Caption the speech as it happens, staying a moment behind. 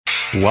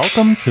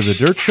Welcome to the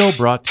Dirt Show,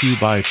 brought to you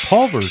by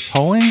Pulver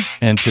Towing,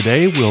 and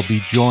today we'll be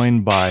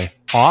joined by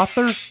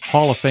author,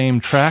 Hall of Fame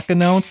track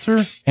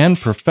announcer,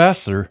 and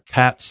professor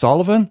Pat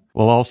Sullivan.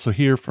 We'll also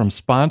hear from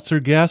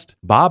sponsor guest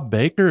Bob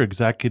Baker,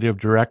 Executive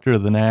Director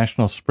of the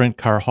National Sprint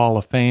Car Hall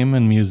of Fame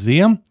and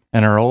Museum,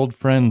 and our old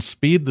friend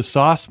Speed the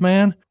Sauce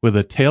Man with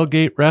a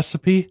tailgate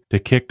recipe to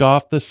kick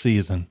off the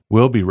season.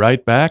 We'll be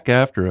right back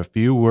after a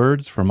few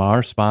words from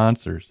our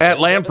sponsors.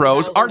 At Land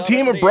Pros, our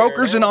team of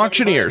brokers and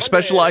auctioneers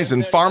specialize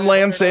in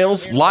farmland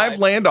sales, live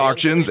land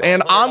auctions,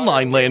 and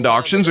online land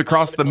auctions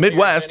across the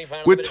Midwest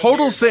with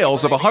total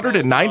sales of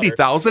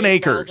 190,000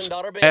 acres.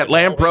 At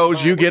Land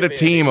Pros, you get a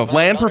team of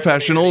land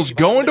professionals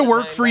going to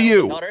work for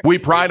you. We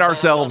pride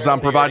ourselves on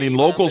providing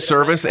local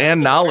service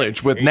and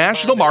knowledge with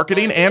national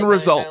marketing and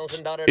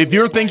results. If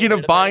you're thinking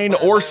of buying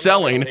or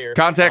selling,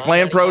 contact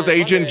Land Pros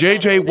agent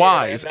JJ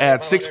Wise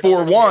at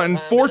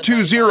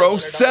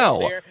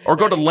 641-420-SELL or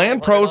go to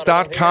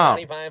landpros.com.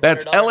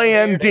 That's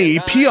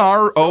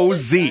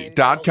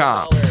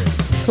LANDPROZ.com.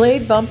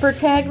 Played bumper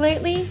tag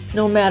lately?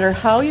 No matter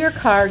how your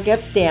car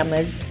gets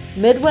damaged,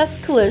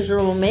 Midwest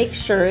Collision will make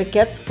sure it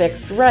gets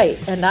fixed right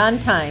and on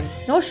time.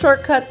 No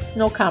shortcuts,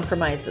 no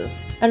compromises.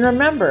 And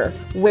remember,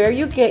 where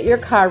you get your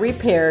car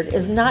repaired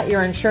is not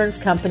your insurance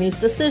company's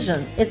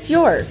decision. It's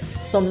yours.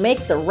 So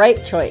make the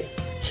right choice.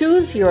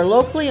 Choose your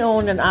locally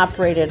owned and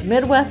operated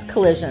Midwest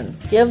Collision.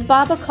 Give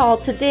Bob a call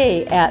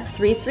today at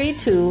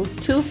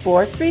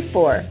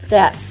 332-2434.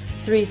 That's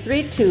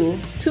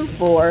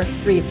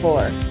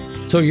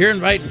 332-2434. So you're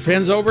inviting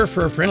friends over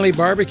for a friendly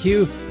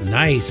barbecue?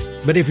 Nice.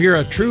 But if you're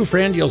a true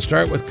friend, you'll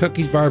start with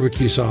Cookies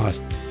Barbecue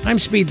Sauce. I'm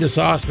Speed the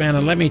Sauce Man,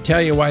 and let me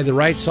tell you why the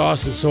right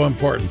sauce is so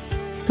important.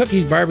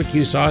 Cookies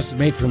Barbecue Sauce is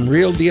made from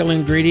real deal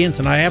ingredients,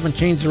 and I haven't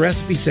changed the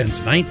recipe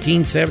since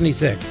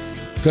 1976.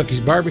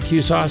 Cookies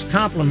Barbecue Sauce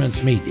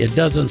complements meat. It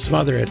doesn't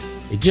smother it.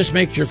 It just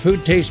makes your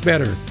food taste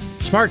better.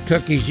 Smart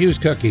cookies use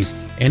cookies.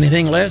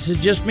 Anything less is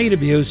just meat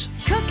abuse.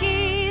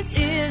 Cookies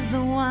is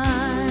the one.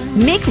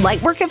 Make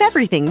light work of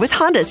everything with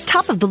Honda's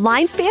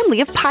top-of-the-line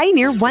family of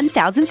Pioneer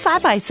 1000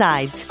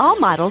 side-by-sides. All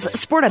models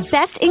sport a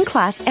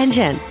best-in-class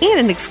engine and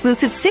an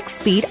exclusive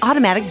 6-speed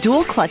automatic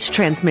dual-clutch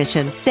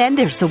transmission. Then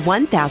there's the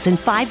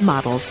 1005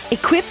 models,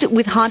 equipped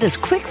with Honda's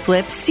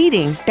quick-flip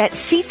seating that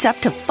seats up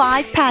to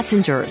 5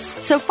 passengers.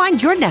 So find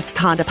your next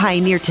Honda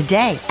Pioneer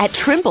today at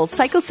Trimble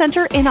Cycle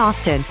Center in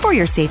Austin. For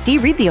your safety,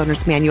 read the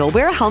owner's manual,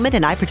 wear a helmet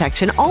and eye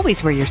protection,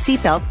 always wear your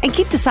seatbelt, and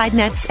keep the side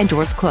nets and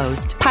doors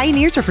closed.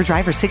 Pioneers are for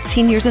drivers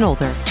 16 years and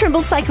older.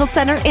 Trimble Cycle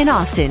Center in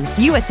Austin,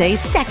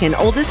 USA's second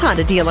oldest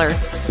Honda dealer.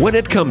 When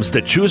it comes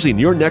to choosing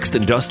your next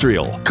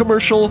industrial,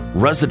 commercial,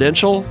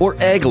 residential, or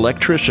ag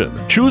electrician,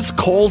 choose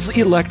Coles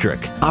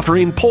Electric,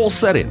 offering pole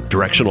setting,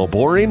 directional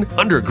boring,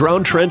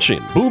 underground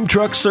trenching, boom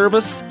truck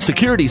service,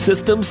 security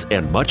systems,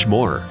 and much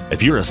more.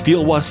 If you're a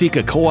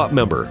Steel-Waseca Co-op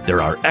member,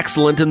 there are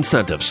excellent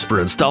incentives for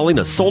installing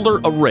a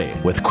solar array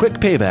with quick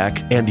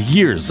payback and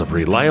years of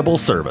reliable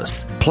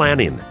service.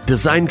 Planning,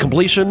 design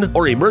completion,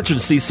 or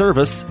emergency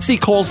service, see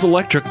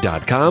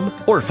ColesElectric.com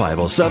or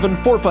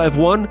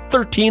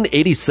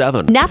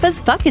 507-451-1387. Napa's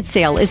Bucket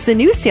Sale is the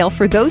new sale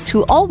for those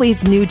who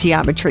always knew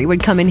geometry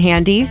would come in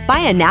handy. Buy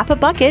a Napa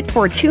bucket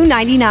for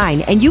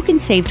 $2.99 and you can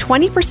save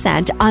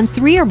 20% on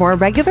 3 or more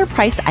regular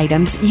price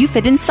items you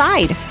fit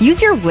inside.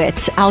 Use your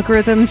wits,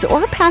 algorithms,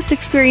 or past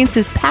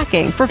experiences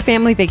packing for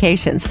family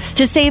vacations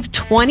to save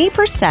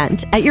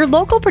 20% at your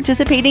local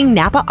participating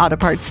Napa Auto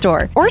Parts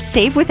store. Or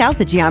save without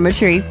the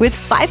geometry with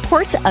 5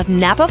 quarts of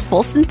Napa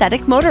Full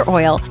Synthetic Motor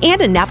Oil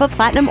and a Napa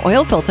Platinum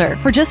Oil Filter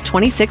for just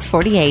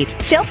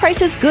 $26.48. Sale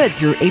price is good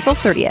through April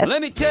 30th.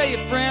 Let me tell you,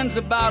 friends,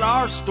 about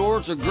our store.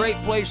 It's a great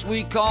place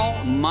we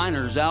call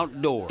Miners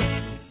Outdoor.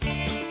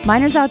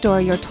 Miners Outdoor,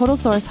 your total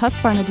source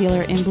Husqvarna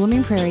dealer in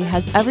Blooming Prairie,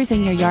 has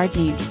everything your yard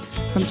needs.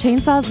 From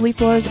chainsaws, leaf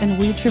blowers, and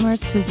weed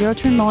trimmers to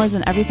zero-turn mowers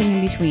and everything in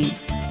between.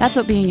 That's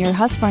what being your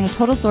Husqvarna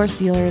total source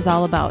dealer is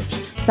all about.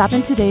 Stop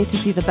in today to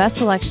see the best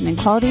selection in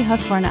quality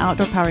Husqvarna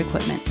outdoor power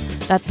equipment.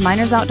 That's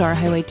Miners Outdoor,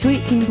 Highway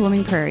 218,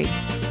 Blooming Prairie.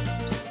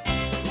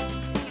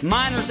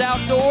 Miners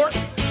Outdoor,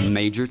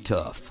 Major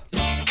Tough.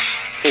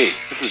 Hey,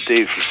 this is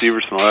Dave from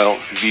Severson Oil,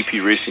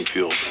 VP Racing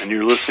Fuels, and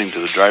you're listening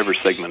to the driver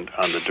segment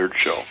on The Dirt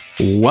Show.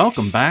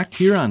 Welcome back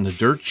here on The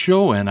Dirt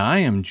Show, and I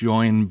am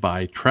joined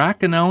by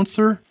track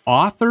announcer,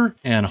 author,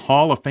 and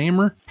Hall of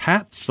Famer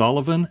Pat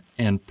Sullivan.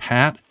 And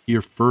Pat,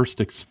 your first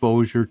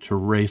exposure to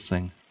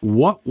racing.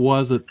 What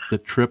was it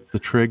that tripped the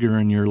trigger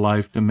in your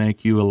life to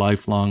make you a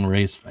lifelong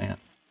race fan?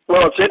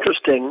 Well, it's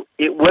interesting.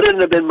 It wouldn't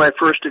have been my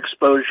first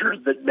exposure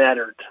that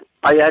mattered.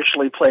 I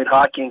actually played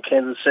hockey in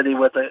Kansas City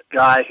with a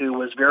guy who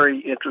was very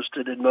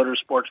interested in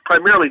motorsports,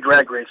 primarily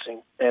drag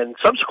racing, and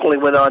subsequently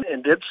went on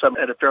and did some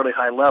at a fairly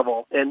high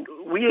level. And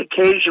we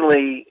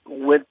occasionally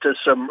went to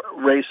some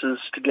races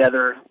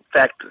together In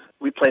fact,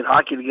 we played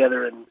hockey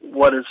together in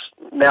what is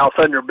now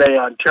Thunder Bay,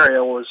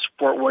 Ontario, was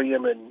Fort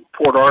William and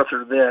Port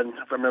Arthur then,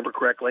 if I remember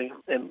correctly.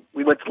 And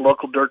we went to the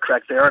local dirt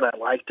track there, and I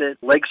liked it.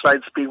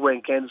 Lakeside Speedway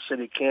in Kansas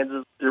City,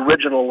 Kansas, the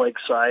original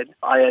Lakeside.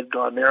 I had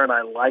gone there, and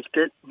I liked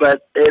it.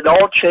 But it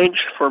all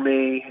changed for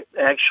me,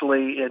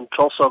 actually, in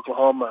Tulsa,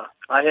 Oklahoma.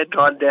 I had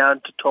gone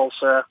down to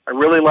Tulsa. I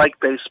really liked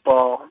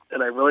baseball,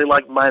 and I really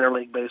liked minor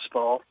league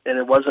baseball. And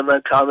it wasn't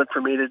uncommon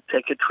for me to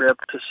take a trip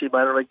to see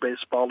minor league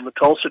baseball. And the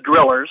Tulsa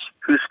Drillers,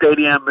 whose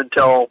stadium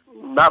until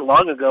not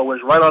long ago was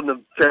right on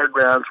the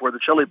fairgrounds where the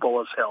Chili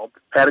Bowl is held,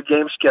 had a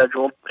game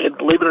scheduled. And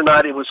believe it or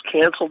not, it was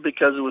canceled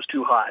because it was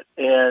too hot.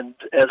 And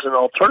as an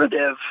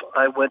alternative,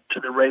 I went to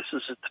the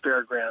races at the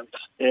fairgrounds.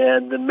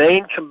 And the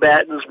main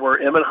combatants were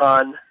Emmett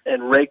Hahn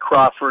and Ray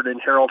Crawford and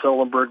Harold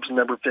Hillenberg's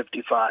number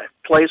 55.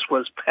 Place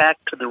was packed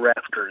to the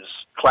rafters.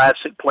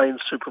 Classic Plains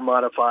Super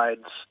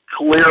Modifieds.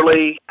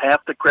 Clearly,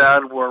 half the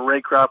crowd were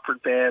Ray Crawford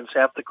fans,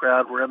 half the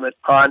crowd were Emmett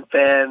Hahn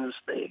fans.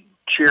 They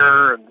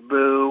cheer and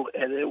boo,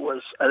 and it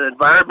was an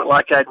environment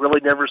like I'd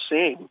really never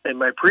seen in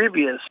my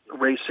previous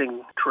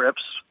racing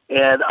trips.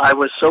 And I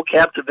was so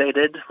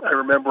captivated. I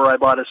remember I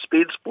bought a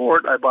Speed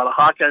Sport, I bought a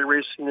Hawkeye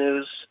Racing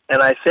News,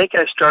 and I think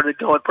I started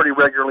going pretty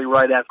regularly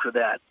right after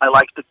that. I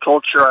liked the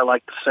culture, I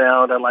liked the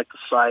sound, I liked the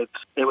sights.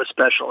 It was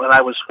special, and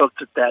I was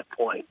hooked at that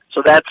point.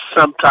 So that's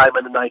sometime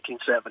in the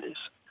 1970s.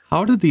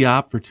 How did the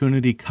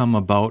opportunity come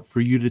about for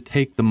you to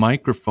take the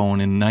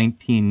microphone in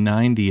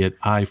 1990 at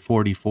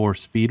I-44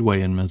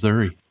 Speedway in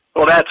Missouri?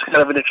 Well, that's kind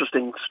of an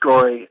interesting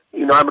story.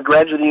 You know, I'm a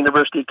graduate of the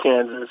University of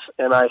Kansas,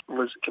 and I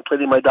was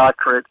completing my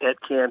doctorate at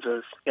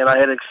Kansas, and I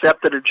had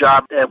accepted a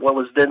job at what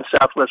was then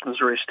Southwest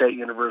Missouri State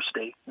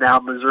University, now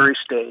Missouri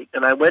State.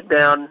 And I went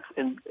down,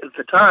 and at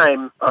the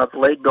time, the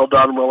late Bill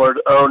Don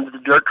Willard owned the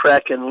dirt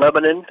track in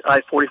Lebanon,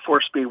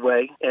 I-44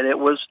 Speedway, and it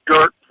was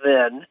dirt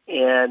then,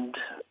 and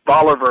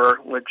Bolivar,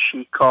 which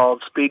he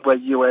called Speedway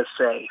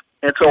USA.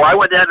 And so I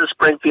went down to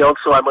Springfield,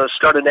 so I'm going to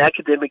start an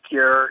academic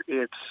year.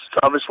 It's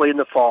obviously in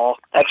the fall.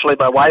 Actually,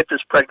 my wife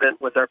is pregnant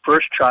with our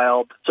first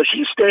child, so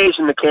she stays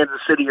in the Kansas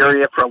City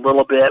area for a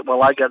little bit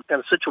while I got kind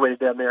of situated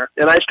down there.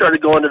 And I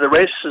started going to the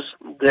races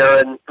there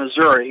in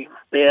Missouri,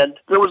 and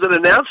there was an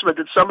announcement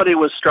that somebody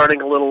was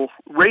starting a little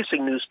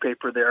racing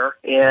newspaper there,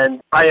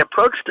 and I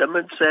approached them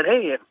and said,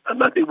 hey, I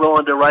might be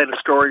willing to write a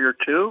story or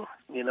two.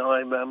 You know,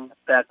 I'm a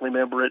faculty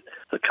member at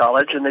the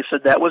college, and they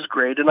said that was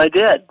great, and I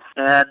did.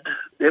 And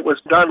it was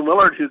Don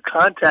Willard who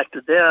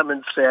contacted them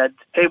and said,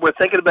 hey, we're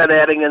thinking about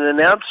adding an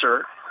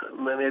announcer,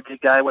 maybe a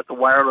guy with a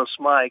wireless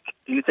mic.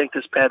 Do you think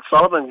this Pat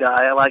Sullivan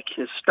guy, I like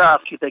his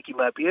stuff, do you think he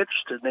might be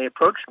interested? And they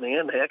approached me,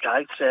 and heck,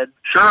 I said,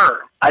 sure.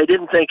 I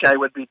didn't think I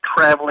would be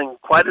traveling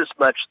quite as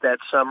much that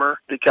summer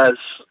because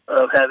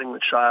of having the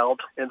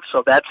child, and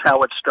so that's how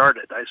it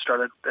started. I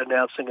started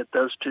announcing at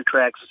those two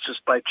tracks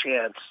just by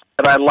chance,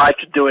 and I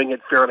liked doing it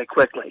fairly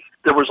quickly.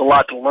 There was a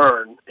lot to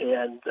learn,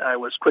 and I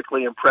was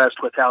quickly impressed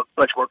with how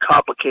much more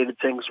complicated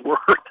things were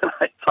than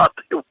I thought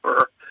they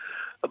were,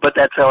 but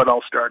that's how it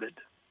all started.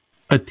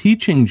 A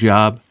teaching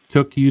job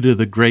took you to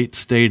the great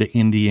state of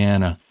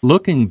Indiana.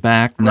 Looking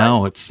back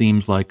now, it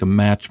seems like a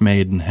match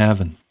made in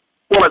heaven.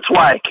 Well, that's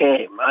why I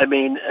came. I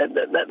mean,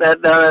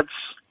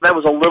 that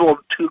was a little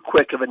too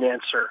quick of an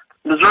answer.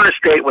 Missouri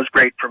State was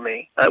great for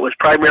me. It was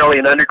primarily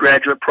an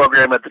undergraduate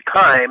program at the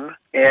time,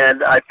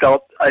 and I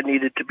felt I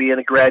needed to be in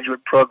a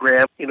graduate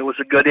program. You know, it was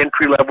a good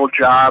entry-level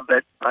job,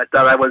 but I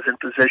thought I was in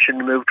position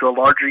to move to a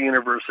larger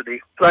university.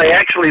 So I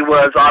actually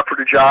was offered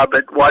a job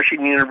at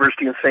Washington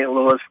University in St.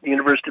 Louis, the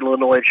University of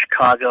Illinois in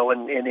Chicago,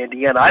 and in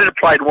Indiana. I had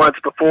applied once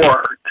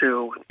before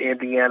to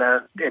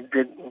Indiana and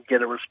didn't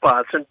get a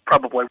response, and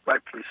probably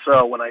rightfully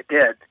so when I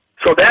did.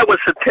 So that was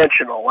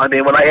intentional. I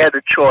mean, when I had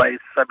a choice,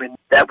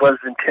 that was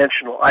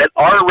intentional. I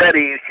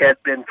already had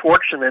been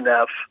fortunate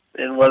enough,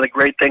 and one of the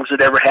great things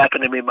that ever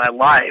happened to me in my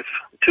life,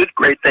 two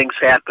great things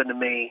happened to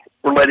me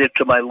related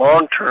to my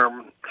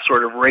long-term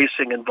sort of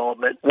racing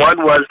involvement.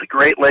 One was the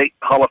great late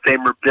Hall of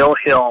Famer Bill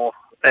Hill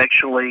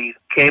actually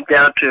came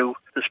down to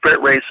the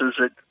sprint races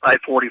at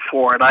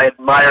I-44, and I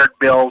admired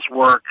Bill's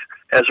work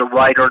as a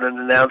writer and an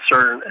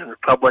announcer and a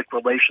public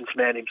relations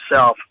man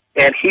himself.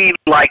 And he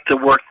liked the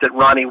work that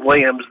Ronnie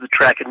Williams, the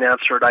track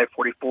announcer at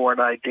I-44,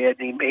 and I did.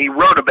 And he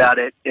wrote about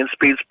it in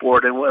Speed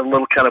Sport in a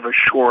little kind of a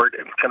short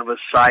and kind of a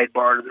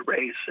sidebar to the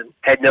race, and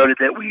had noted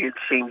that we had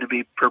seemed to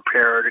be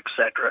prepared,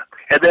 etc.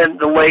 And then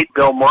the late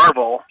Bill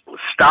Marvel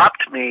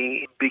stopped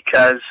me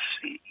because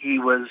he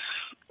was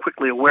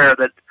quickly aware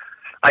that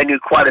I knew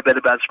quite a bit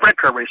about sprint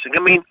car racing. I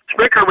mean,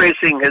 sprint car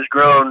racing has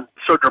grown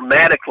so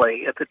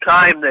dramatically. At the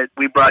time that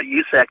we brought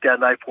USAC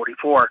down to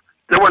I-44,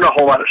 there weren't a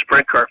whole lot of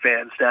sprint car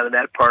fans down in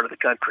that part of the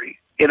country.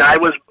 And I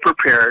was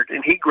prepared,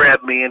 and he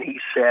grabbed me and he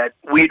said,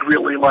 we'd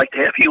really like to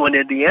have you in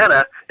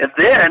Indiana. And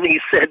then he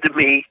said to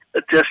me,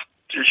 just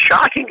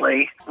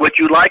shockingly, would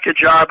you like a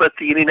job at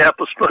the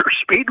Indianapolis Motor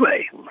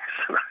Speedway?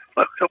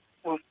 Well,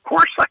 of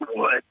course I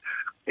would.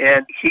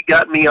 And he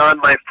got me on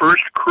my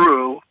first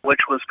crew,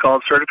 which was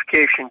called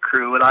Certification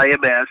Crew at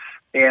IMS.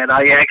 And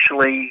I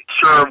actually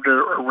served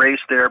a race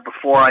there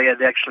before I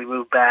had actually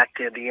moved back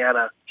to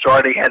Indiana. So I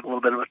already had a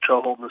little bit of a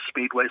toehold in the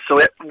Speedway. So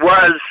it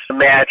was a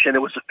match, and it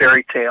was a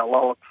fairy tale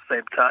all at the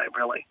same time,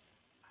 really.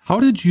 How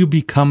did you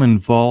become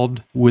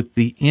involved with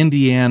the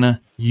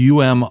Indiana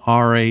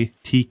UMRA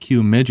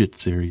TQ Midget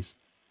Series?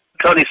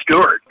 Tony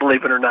Stewart,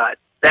 believe it or not.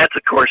 That's,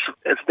 of course,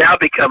 it's now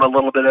become a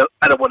little bit of,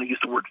 I don't want to use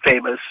the word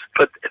famous,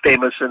 put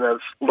famous in a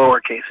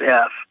lowercase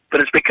f,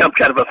 but it's become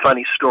kind of a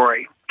funny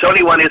story.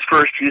 Tony won his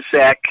first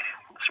USAC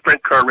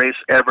sprint car race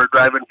ever,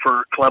 driving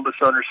for Columbus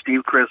owner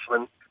Steve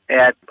Chrisman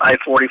at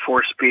I-44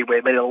 Speedway.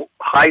 Made a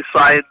high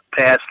side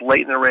pass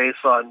late in the race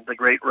on the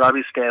great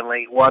Robbie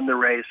Stanley, won the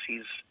race.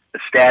 He's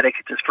ecstatic.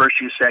 It's his first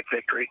USAC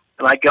victory.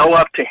 And I go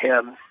up to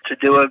him to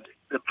do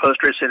the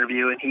post-race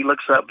interview, and he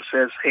looks up and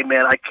says, "Hey,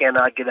 man, I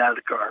cannot get out of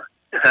the car."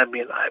 I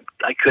mean,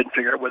 I couldn't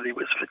figure out whether he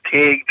was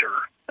fatigued or...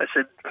 I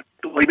said,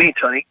 "What do you mean,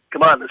 Tony?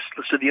 Come on, let's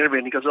do the interview."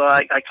 And he goes, "Oh,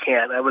 I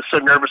can't. I was so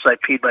nervous I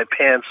peed my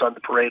pants on the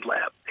parade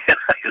lap." And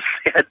I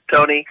said,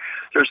 "Tony,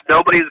 there's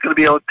nobody who's going to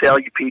be able to tell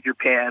you peed your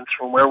pants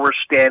from where we're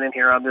standing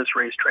here on this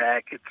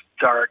racetrack. It's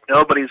dark.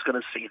 Nobody's going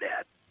to see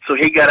that." So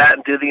he got out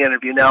and did the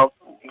interview. Now,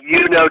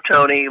 you know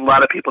Tony. A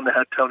lot of people know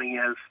how Tony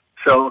is.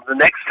 So the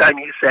next time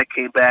USAC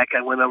came back,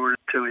 I went over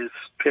to his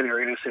pit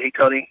area and I said, "Hey,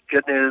 Tony,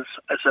 good news."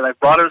 I said, "I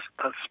brought us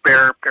a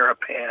spare pair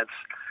of pants."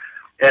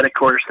 And, of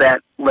course,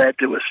 that led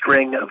to a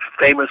string of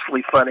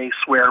famously funny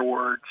swear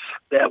words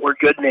that were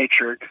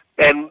good-natured.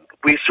 And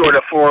we sort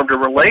of formed a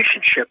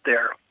relationship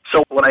there.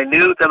 So when I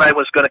knew that I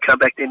was going to come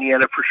back to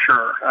Indiana for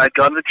sure, I'd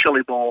gone to the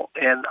Chili Bowl,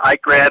 and I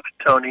grabbed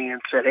Tony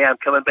and said, "Hey, I'm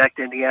coming back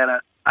to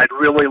Indiana. I'd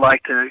really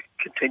like to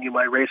continue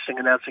my racing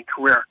announcing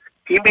career."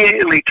 He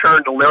immediately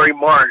turned to Larry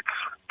Martz.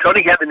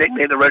 Tony had the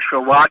nickname the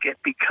Retro Rocket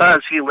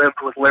because he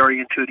lived with Larry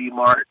and Tootie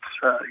Martz.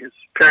 His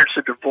parents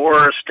had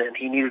divorced, and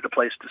he needed a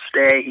place to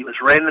stay. He was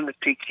running the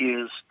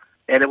TQs,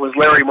 and it was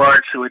Larry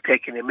Martz who had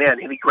taken him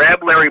in. And he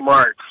grabbed Larry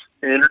Martz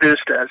and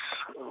introduced us.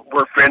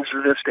 We're friends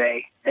to this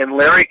day. And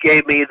Larry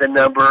gave me the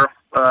number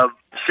of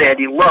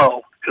Sandy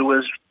Lowe, who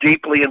was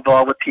deeply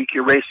involved with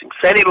TQ racing.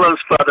 Sandy Lowe's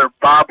father,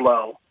 Bob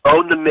Lowe,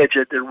 owned the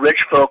midget that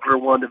Rich Folkler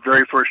won the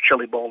very first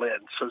Chili Bowl in.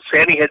 So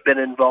Sandy had been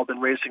involved in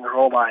racing her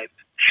whole life.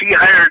 She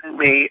hired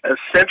me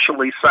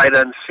essentially sight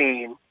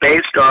unseen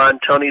based on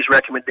Tony's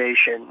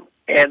recommendation.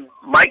 And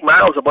Mike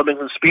Miles of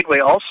Bloomington Speedway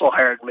also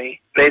hired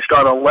me based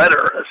on a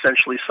letter,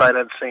 essentially sight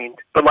unseen.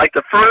 But like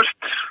the first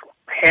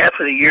half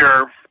of the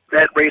year,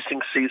 that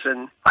racing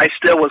season, I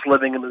still was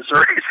living in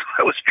Missouri, so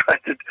I was trying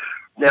to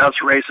announce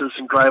races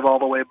and drive all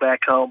the way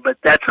back home. But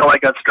that's how I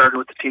got started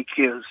with the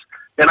TQs.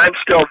 And I'm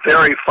still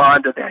very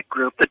fond of that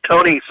group that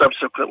Tony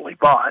subsequently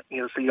bought. You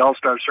know, it's the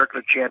All-Star Circuit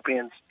of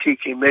Champions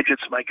TQ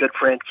Midgets. My good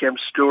friend Kim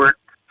Stewart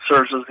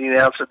serves as the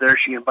announcer there.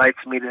 She invites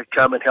me to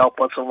come and help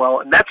once in a while.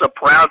 And that's a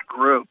proud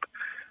group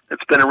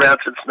that's been around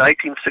since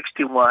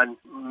 1961,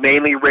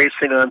 mainly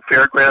racing on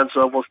fairgrounds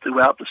ovals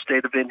throughout the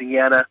state of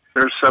Indiana.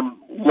 There's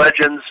some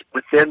legends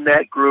within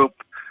that group.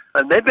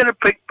 And they've been a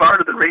big part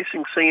of the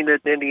racing scene in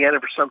Indiana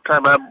for some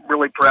time. I'm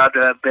really proud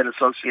to have been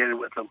associated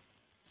with them.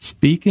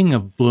 Speaking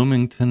of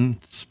Bloomington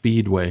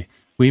Speedway,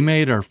 we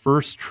made our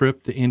first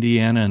trip to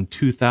Indiana in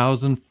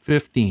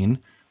 2015.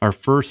 Our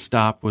first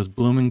stop was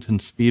Bloomington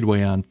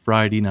Speedway on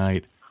Friday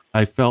night.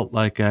 I felt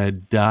like I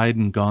had died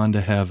and gone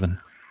to heaven.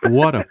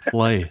 What a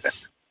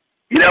place.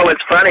 You know,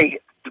 it's funny.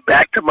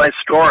 Back to my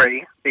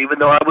story, even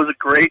though I was a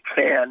great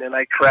fan and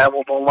I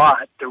traveled a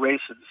lot to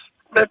races,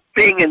 but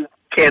being in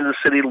Kansas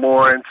City,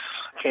 Lawrence,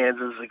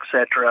 Kansas,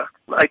 etc.,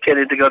 I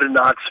tended to go to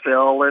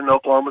Knoxville and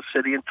Oklahoma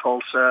City and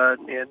Tulsa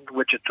and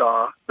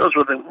Wichita. Those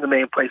were the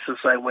main places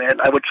I went.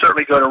 I would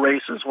certainly go to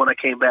races when I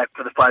came back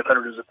for the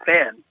 500 as a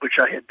fan, which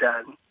I had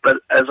done. But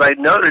as I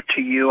noted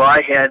to you,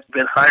 I had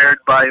been hired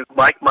by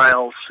Mike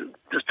Miles,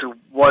 just a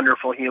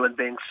wonderful human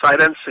being,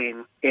 sight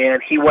unseen, and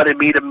he wanted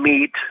me to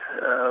meet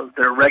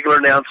their regular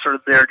announcer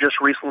there,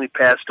 just recently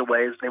passed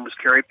away. His name was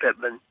Kerry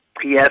Pittman.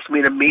 He asked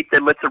me to meet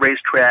them at the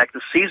racetrack.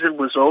 The season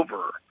was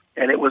over,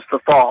 and it was the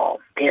fall.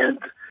 And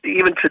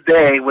even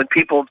today, when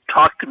people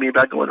talk to me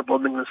about going to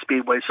Bloomington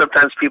Speedway,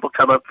 sometimes people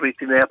come up to me to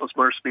Indianapolis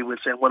Motor Speedway and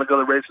say, "I want to go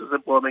to races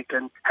at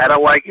Bloomington. How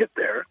do I get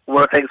there?"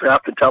 One of the things I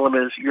often tell them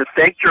is, you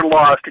think you're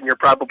lost, and you're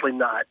probably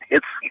not.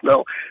 It's, it's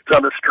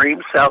on the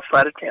extreme south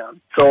side of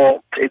town.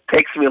 So it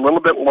takes me a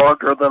little bit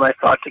longer than I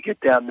thought to get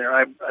down there.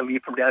 I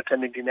leave from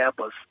downtown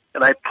Indianapolis.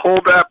 And I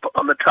pulled up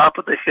on the top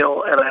of the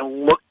hill, and I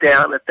looked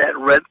down at that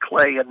red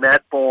clay and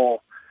that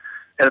bowl.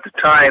 And at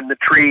the time, the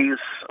trees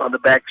on the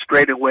back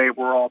straightaway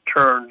were all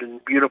turned in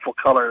beautiful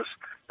colors.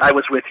 I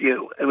was with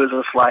you. It was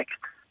just like,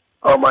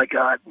 oh, my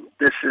God,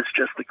 this is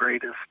just the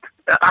greatest.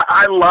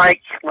 I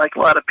like a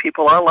lot of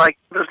people,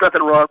 there's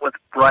nothing wrong with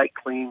bright,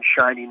 clean,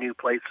 shiny new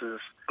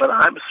places. But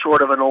I'm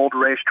sort of an old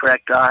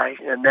racetrack guy,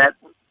 and that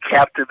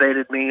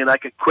captivated me, and I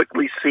could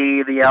quickly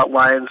see the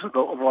outlines of the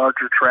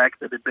larger track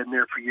that had been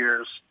there for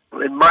years.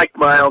 And Mike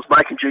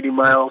and Judy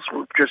Miles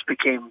just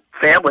became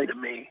family to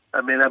me. I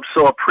mean, I'm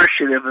so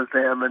appreciative of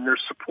them and their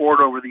support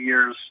over the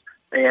years.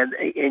 And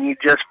you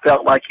just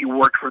felt like you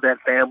worked for that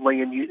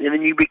family, and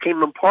then you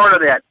became a part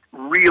of that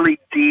really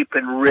deep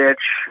and rich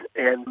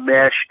and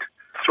meshed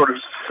sort of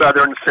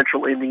southern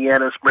central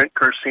Indiana sprint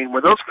car scene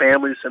where those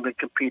families have been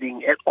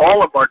competing at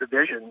all of our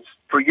divisions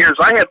for years.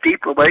 I have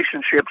deep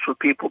relationships with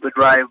people that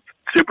drive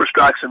super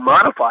stocks and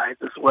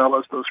modifieds as well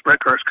as those sprint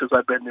cars because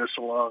I've been there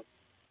so long.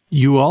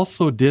 You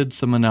also did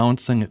some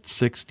announcing at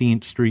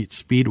 16th Street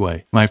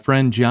Speedway. My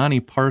friend Johnny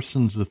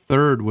Parsons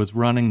III was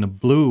running the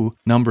blue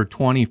number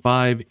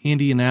 25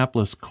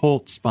 Indianapolis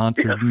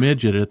Colts-sponsored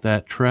midget at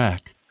that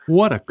track.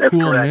 What a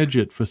cool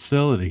midget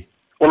facility.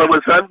 Well, it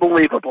was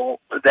unbelievable.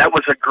 That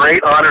was a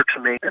great honor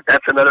to me.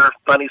 That's another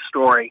funny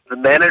story. The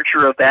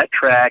manager of that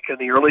track in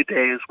the early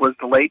days was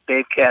the late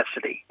Dave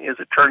Cassidy. As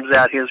it turns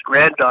out, his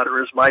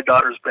granddaughter is my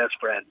daughter's best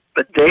friend.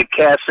 But Dave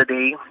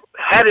Cassidy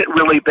hadn't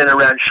really been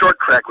around short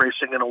track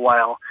racing in a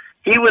while.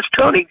 He was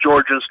Tony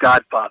George's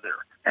godfather,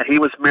 and he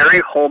was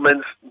Mary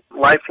Holman's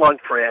lifelong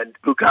friend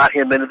who got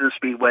him into the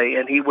Speedway,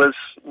 and he was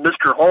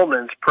Mr.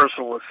 Holman's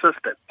personal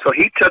assistant. So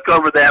he took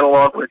over that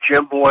along with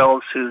Jim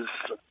Boyles, whose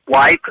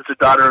wife is the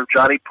daughter of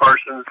Johnny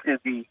Parsons,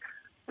 the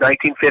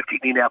 1950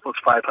 Indianapolis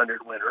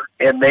 500 winner,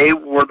 and they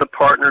were the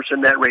partners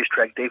in that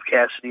racetrack, Dave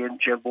Cassidy and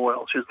Jim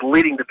Boyles, who's the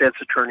leading defense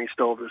attorney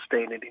still to this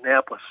day in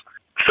Indianapolis.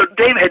 So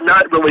Dave had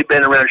not really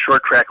been around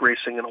short track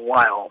racing in a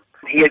while.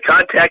 He had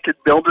contacted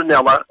Bill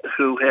Danella,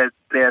 who had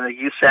been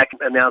a USAC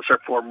announcer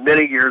for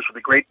many years with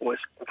a great voice,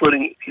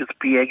 including he was a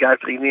PA guy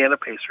for the Indiana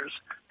Pacers,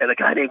 and a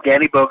guy named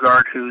Danny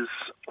Bogart, whose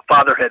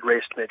father had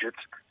raced midgets,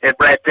 and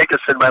Brad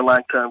Dickinson, my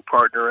longtime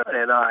partner,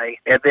 and I.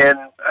 And then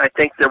I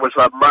think there was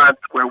a month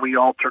where we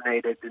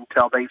alternated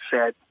until they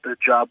said the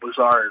job was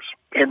ours.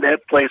 And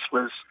that place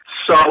was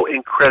so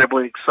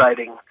incredibly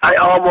exciting. I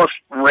almost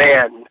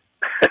ran.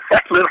 I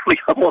literally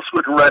almost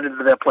would run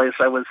into that place.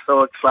 I was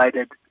so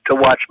excited to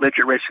watch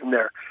midget racing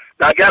there.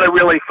 Now, I got a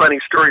really funny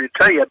story to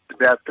tell you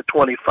about the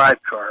 25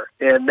 car,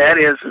 and that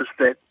is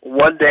that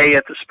one day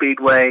at the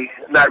Speedway,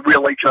 not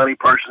really Johnny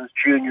Parsons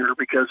Jr.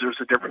 because there's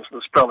a difference in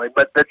the spelling,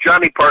 but that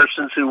Johnny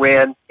Parsons, who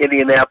ran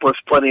Indianapolis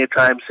plenty of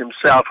times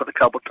himself with a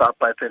couple top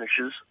five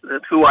finishes,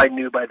 who I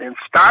knew by then,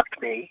 stopped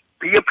me.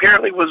 He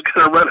apparently was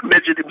going to run a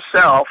midget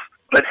himself,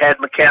 but had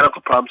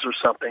mechanical problems or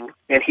something.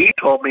 And he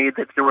told me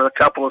that there were a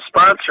couple of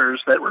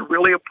sponsors that were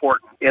really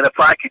important, and if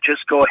I could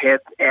just go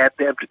ahead and add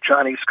them to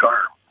Johnny's car.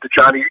 The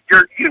Johnny,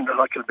 you know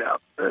talking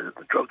about, the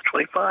drove the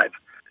 25.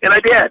 And I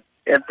did.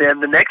 And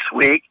then the next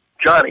week,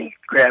 Johnny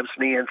grabs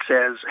me and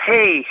says,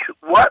 "Hey,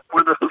 what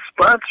were those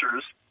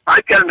sponsors?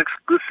 I've got an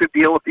exclusive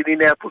deal with the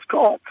Indianapolis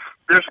Colts.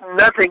 There's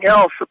nothing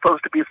else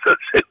supposed to be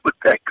associated with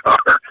that car."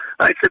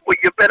 I said, "Well,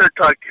 you better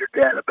talk to your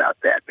dad about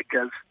that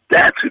because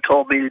that's who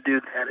told me to do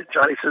that." And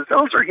Johnny says,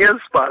 "Those are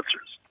his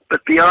sponsors."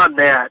 But beyond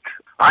that,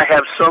 I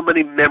have so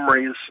many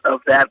memories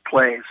of that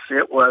place.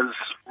 It was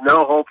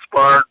no holds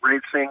barred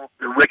racing,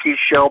 the Ricky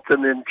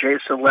Shelton and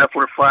Jason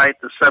Leffler fight,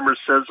 the Summer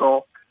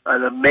Sizzle,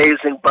 an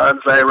amazing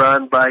bonsai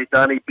run by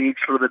Donnie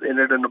Beechler that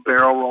ended in a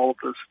barrel roll at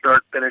the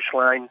start-finish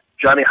line,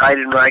 Johnny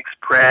Heidenreich's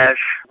crash,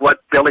 what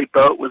Billy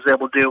Boat was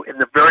able to do in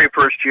the very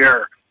first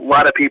year. A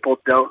lot of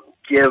people don't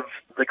give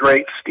the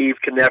great Steve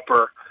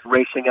Knepper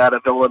racing out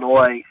of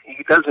Illinois.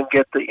 He doesn't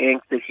get the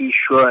ink that he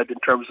should in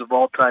terms of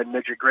all-time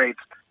midget greats.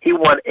 He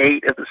won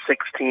 8 of the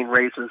 16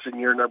 races in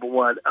year number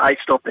 1. I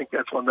still think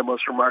that's one of the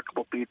most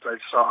remarkable beats I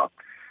saw,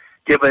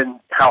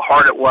 given how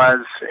hard it was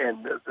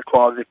and the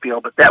quality of the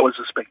field. But that was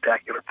a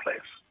spectacular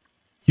place.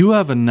 You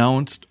have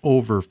announced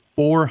over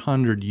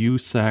 400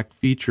 USAC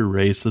feature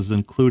races,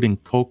 including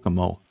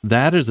Kokomo.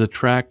 That is a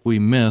track we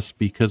missed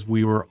because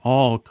we were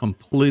all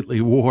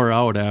completely wore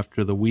out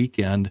after the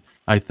weekend.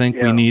 I think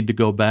we need to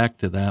go back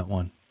to that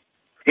one.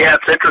 Yeah,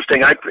 it's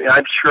interesting.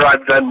 I'm sure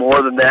I've done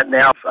more than that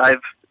now.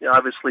 I've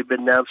obviously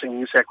been announcing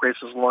USAC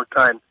races a long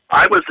time.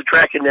 I was the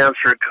track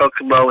announcer at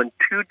Kokomo in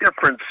 2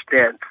 different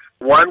stints.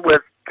 One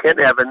with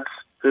Ken Evans,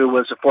 who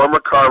was a former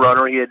car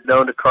runner. He had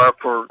owned a car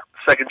for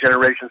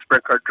second-generation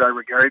sprint car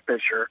driver Gary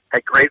Fisher,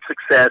 had great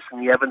success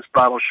in the Evans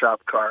Bottle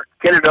Shop car.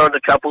 Ken had owned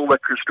a couple of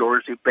liquor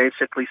stores. He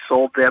basically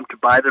sold them to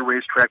buy the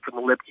racetrack from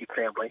the Lipke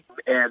family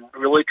and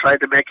really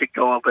tried to make a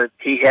go of it.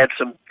 He had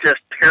some just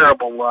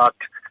terrible luck.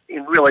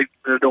 And really,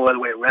 there's no other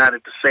way around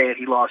it to say it.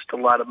 He lost a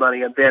lot of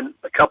money. And then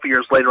a couple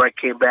years later, I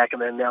came back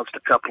and announced a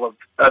couple of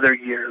other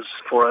years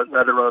for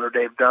another owner,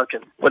 Dave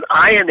Duncan. When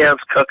I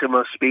announced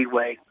Kokomo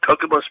Speedway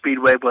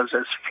was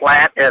as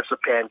flat as a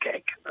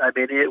pancake. I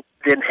mean, it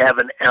didn't have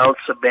an ounce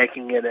of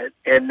banking in it,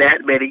 and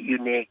that made it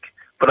unique.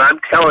 But I'm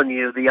telling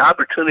you, the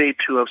opportunity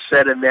to have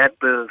sat in that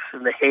booth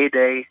in the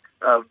heyday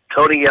of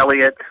Tony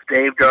Elliott,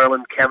 Dave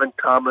Darland, Kevin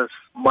Thomas,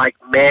 Mike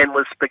Mann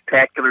was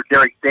spectacular,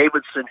 Derek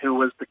Davidson, who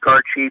was the car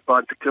chief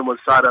on Takuma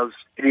Sato's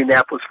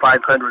Indianapolis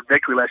 500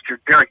 victory last year.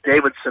 Derek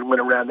Davidson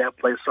went around that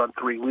place on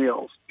 3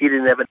 wheels. He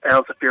didn't have an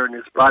ounce of fear in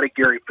his body.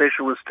 Gary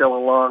Fisher was still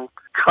along.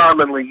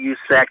 Commonly,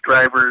 USAC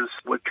drivers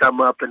would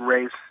come up and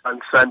race on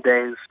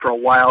Sundays. For a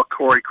while,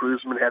 Corey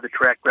Kruseman had the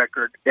track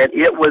record. And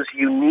it was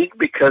unique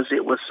because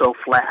it was so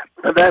flat.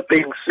 Now, that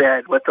being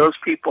said, what those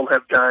people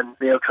have done,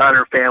 the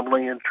O'Connor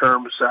family, in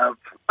terms of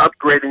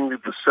upgrading the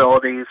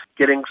facilities,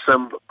 getting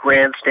some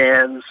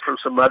grandstands from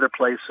some other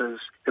places,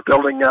 to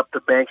building up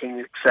the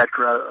banking,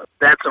 etc.,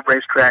 that's a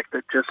racetrack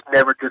that just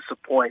never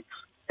disappoints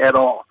at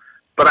all.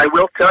 But I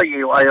will tell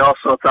you, I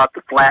also thought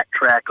the flat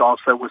track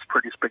also was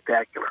pretty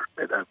spectacular,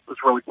 and I was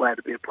really glad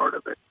to be a part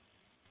of it.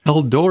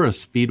 Eldora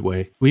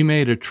Speedway. We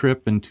made a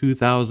trip in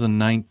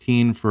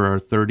 2019 for our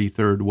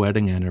 33rd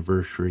wedding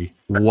anniversary.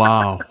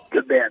 Wow.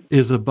 Good man.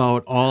 Is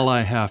about all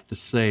I have to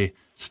say.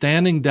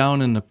 Standing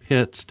down in the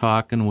pits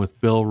talking with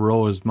Bill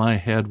Rose, my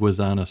head was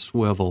on a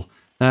swivel.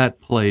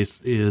 That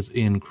place is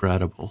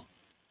incredible.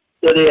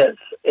 It is,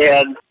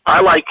 and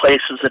I like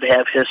places that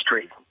have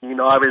history. You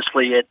know,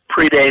 obviously it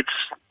predates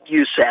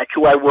USAC,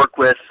 who I work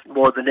with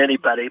more than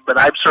anybody, but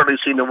I've certainly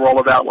seen the World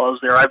of Outlaws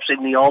there. I've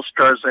seen the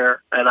All-Stars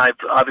there, and I've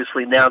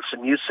obviously announced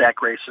some USAC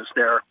races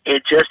there.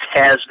 It just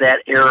has that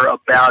air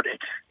about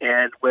it,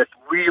 and with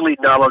really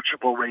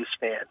knowledgeable race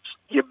fans.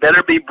 You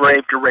better be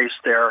brave to race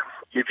there.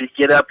 If you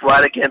get up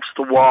right against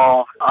the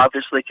wall,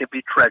 obviously it can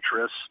be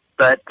treacherous,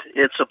 but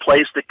it's a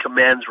place that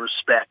commands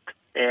respect.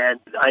 And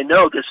I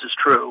know this is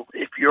true.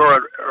 If you're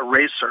a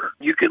racer,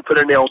 you can put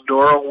an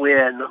Eldora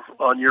win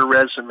on your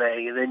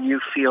resume, and then you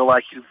feel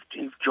like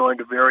you've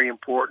joined a very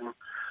important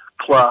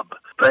club.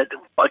 But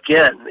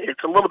again,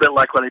 it's a little bit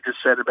like what I just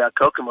said about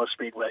Kokomo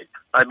Speedway.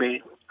 I mean,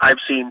 I've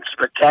seen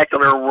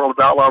spectacular World of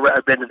Outlaw.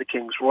 I've been to the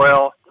Kings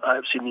Royal.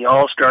 I've seen the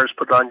All-Stars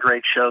put on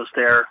great shows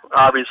there.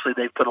 Obviously,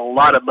 they put a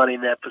lot of money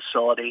in that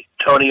facility.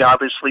 Tony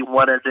obviously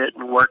wanted it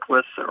and worked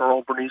with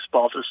Earl Bernice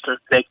Baltus to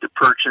make the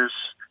purchase.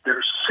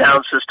 Their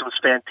sound system's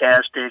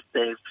fantastic.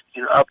 They've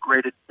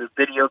upgraded the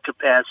video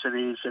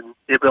capacities and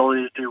the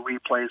ability to do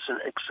replays and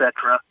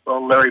etc.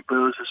 Well, Larry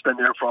Booz has been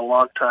there for a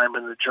long time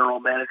in the general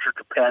manager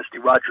capacity.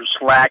 Roger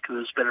Slack,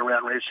 who's been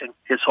around racing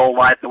his whole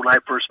life. And when I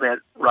first met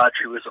Roger,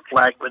 he was a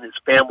flagman. His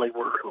family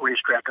were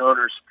racetrack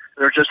owners.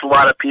 There are just a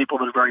lot of people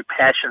that are very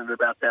passionate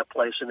about that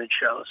place, and it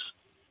shows.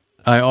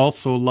 I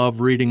also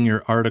love reading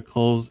your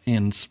articles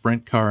in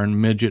Sprint Car and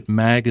Midget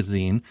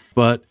magazine,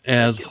 but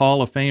as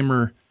Hall of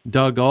Famer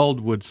Doug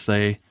Auld would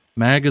say,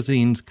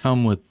 magazines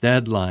come with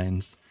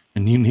deadlines,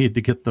 and you need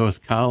to get those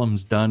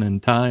columns done in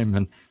time,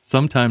 and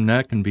sometimes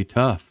that can be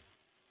tough.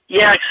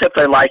 Yeah, except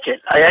I like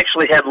it. I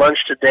actually had lunch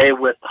today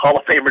with Hall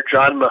of Famer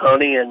John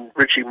Mahoney and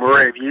Richie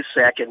Murray of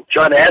USAC, and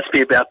John asked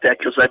me about that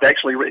because I've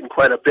actually written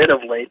quite a bit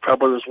of late.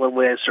 Probably was one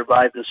way I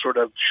survived this sort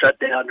of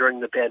shutdown during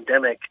the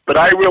pandemic. But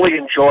I really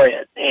enjoy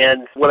it,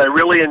 and what I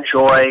really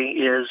enjoy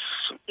is,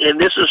 and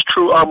this is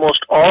true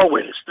almost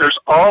always, there's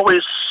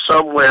always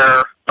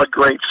somewhere a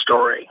great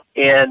story.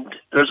 And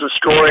there's a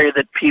story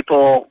that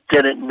people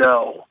didn't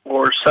know,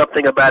 or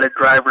something about a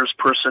driver's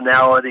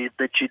personality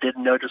that you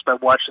didn't know just by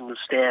watching the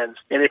stands.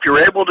 And if you're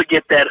able to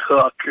get that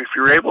hook, if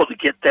you're able to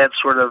get that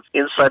sort of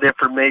inside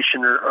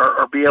information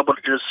or be able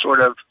to just sort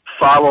of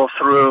follow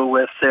through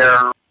with their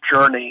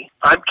journey,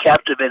 I'm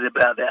captivated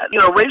by that. You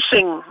know,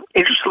 racing,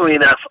 interestingly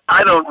enough,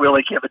 I don't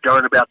really give a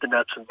darn about the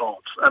nuts and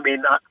bolts. I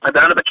mean, I'm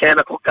not a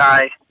mechanical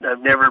guy.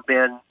 I've never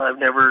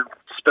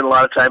spent a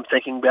lot of time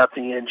thinking about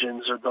the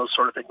engines or those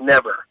sort of things.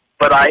 Never.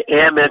 But I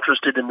am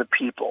interested in the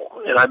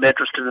people, and I'm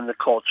interested in the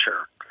culture.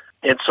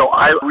 And so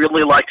I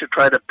really like to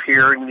try to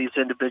peer in these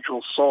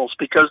individual souls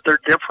because they're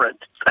different.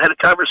 I had a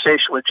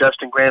conversation with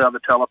Justin Grant on the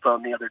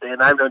telephone the other day,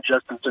 and I've known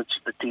Justin since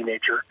he was a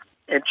teenager.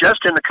 And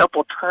Justin, a couple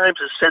of times,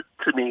 has said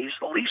to me, he's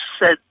at least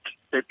said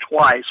it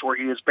twice, where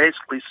he has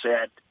basically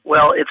said,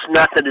 well, it's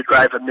nothing to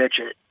drive a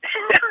midget.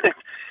 And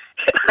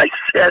I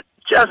said,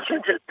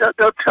 Justin,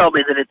 don't tell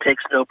me that it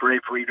takes no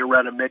bravery to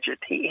run a midget.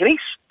 And he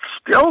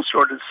still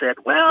sort of said,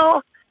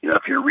 well, you know,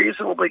 if you're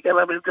reasonably,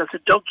 I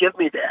said, don't give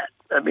me that.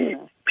 I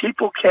mean,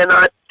 people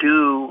cannot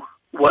do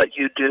what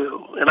you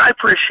do. And I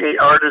appreciate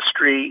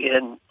artistry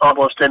in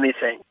almost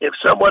anything. If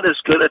someone is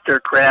good at their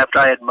craft,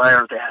 I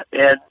admire that.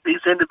 And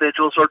these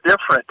individuals are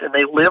different, and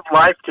they live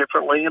life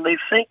differently, and they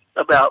think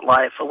about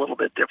life a little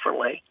bit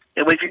differently.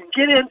 And when you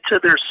can get into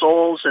their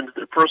souls and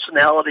their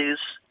personalities,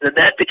 then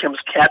that becomes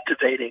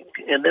captivating,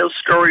 and those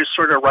stories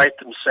sort of write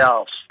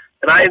themselves.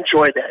 And I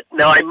enjoy that.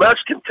 Now, I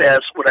must confess,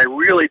 what I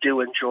really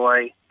do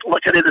enjoy,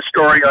 looking at a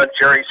story on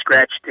Jerry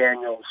Scratch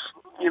Daniels,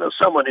 you know,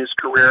 someone whose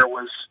career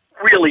was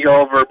really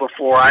over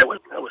before I was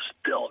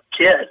still a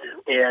kid.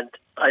 And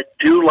I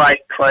do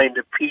like trying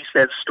to piece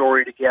that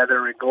story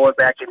together and going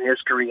back in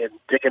history and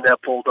digging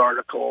up old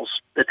articles.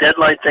 The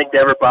deadline thing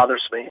never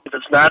bothers me. If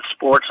it's not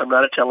sports, I'm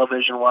not a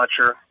television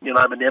watcher. You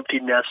know, I'm an empty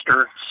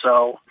nester,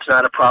 so it's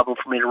not a problem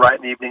for me to write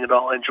in the evening at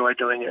all. I enjoy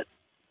doing it.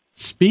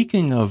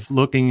 Speaking of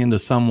looking into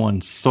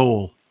someone's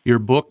soul, your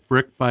book,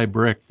 Brick by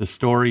Brick, The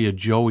Story of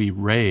Joey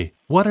Ray,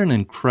 what an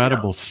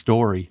incredible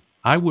story.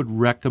 I would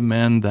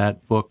recommend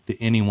that book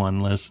to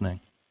anyone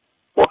listening.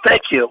 Well,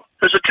 thank you.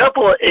 There's a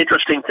couple of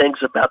interesting things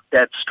about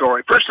that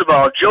story. First of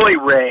all, Joey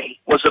Ray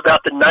was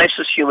about the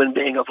nicest human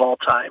being of all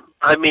time.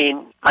 I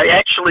mean, I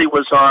actually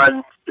was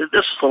on, this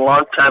is a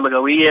long time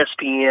ago,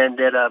 ESPN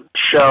did a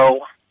show.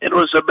 It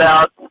was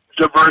about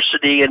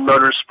diversity in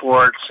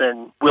motorsports,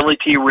 and Willie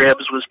T.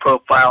 Ribbs was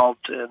profiled,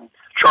 and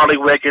Charlie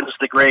Wiggins,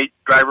 the great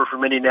driver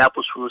from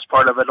Indianapolis, who was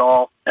part of it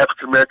all,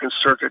 African-American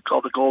circuit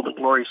called the Golden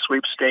Glory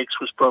Sweepstakes,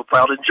 was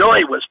profiled, and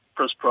Joey was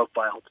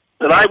profiled.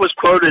 And I was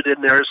quoted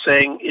in there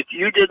saying, if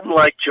you didn't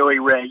like Joey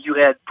Ray, you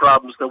had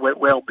problems that went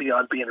well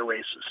beyond being a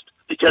racist.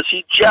 Because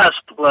he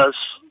just was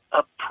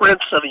a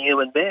prince of a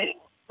human being.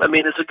 I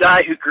mean, as a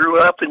guy who grew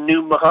up and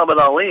knew Muhammad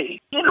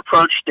Ali, he'd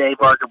approached Dave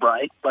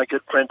Argabright, my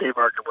good friend Dave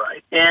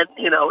Argabright. And,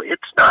 you know,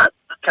 it's not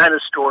the kind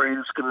of story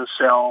that's going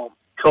to sell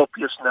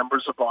copious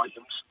numbers of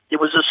volumes. It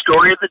was a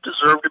story that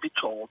deserved to be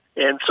told.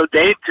 And so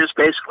Dave just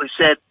basically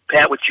said,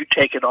 Pat, would you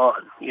take it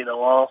on? You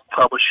know, I'll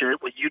publish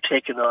it. Would you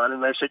take it on?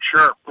 And I said,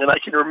 sure. And I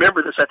can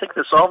remember this. I think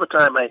this all the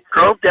time. I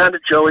drove down to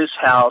Joey's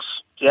house.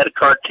 He had a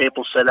card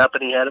table set up,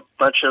 and he had a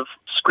bunch of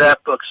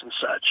scrapbooks and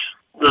such.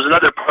 There's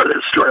another part of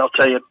the story I'll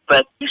tell you.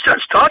 But he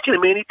starts talking to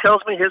me, and he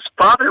tells me his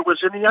father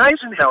was in the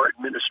Eisenhower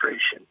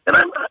administration. And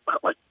I'm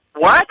like,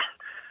 what?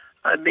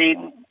 I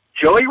mean,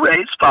 Joey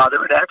Ray's father,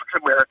 an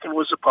African-American,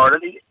 was a part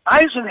of the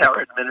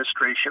Eisenhower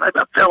administration. I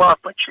about fell off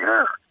my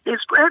chair. His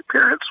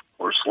grandparents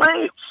were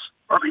slaves,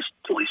 or at least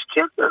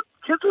kids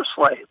are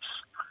slaves.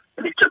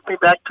 And he took me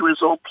back to his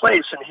old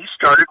place, and he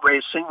started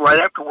racing right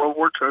after World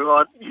War II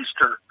on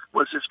Easter.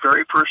 Was his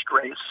very first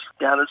race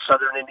down in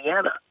southern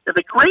Indiana. And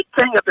the great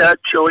thing about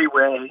Joey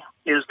Ray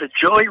is that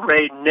Joey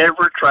Ray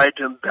never tried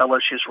to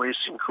embellish his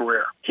racing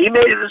career. He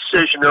made a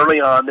decision early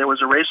on. There was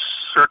a race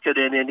circuit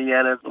in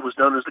Indiana that was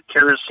known as the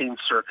Kerosene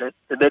Circuit.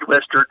 The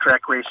Midwest Dirt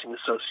Track Racing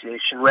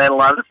Association ran a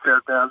lot of the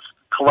fairgrounds.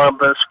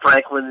 Columbus,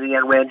 Franklin,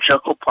 Indiana ran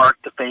Jungle Park,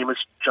 the famous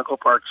Jungle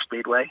Park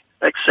Speedway,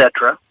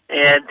 etc.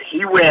 And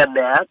he ran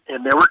that,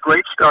 and there were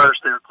great stars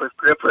there. Cliff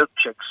Griffith,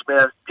 Chick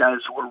Smith, guys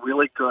who were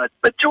really good.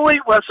 But Joey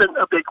wasn't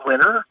a big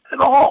winner at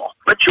all.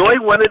 But Joey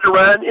wanted to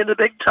run in the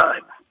big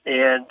time.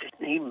 And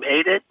he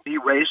made it. He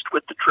raced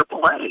with the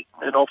AAA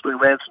and ultimately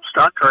ran some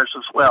stock cars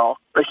as well.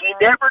 But he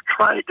never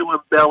tried to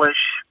embellish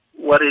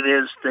what it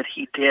is that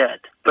he did.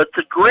 But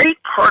the great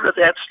part of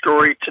that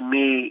story to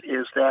me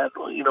is that,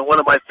 you know, one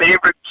of my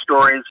favorite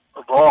stories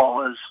of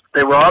all is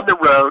they were on the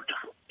road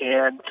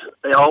and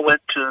they all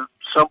went to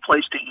some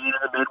place to eat in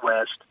the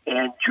Midwest.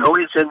 And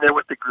Joey's in there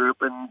with the group,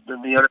 and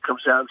then the owner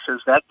comes out and says,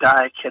 that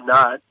guy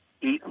cannot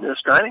eat in this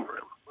dining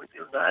room. We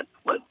do not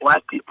let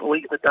black people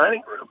eat in the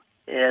dining room.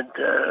 And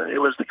it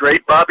was the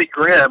great Bobby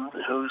Grimm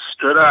who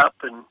stood up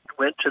and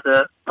went to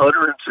the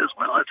owner and says,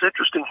 well, it's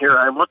interesting here.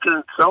 I'm looking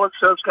at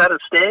so-and-so's got a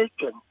steak,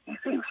 and he's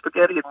eating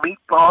spaghetti and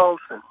meatballs,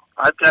 and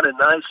I've got a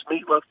nice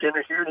meatloaf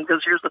dinner here. And he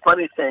goes, here's the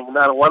funny thing.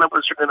 Not one of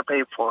us are going to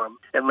pay for him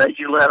and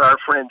let our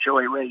friend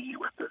Joey Ray eat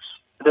with us.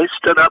 And they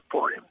stood up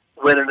for him.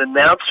 When an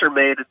announcer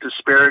made a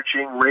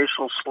disparaging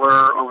racial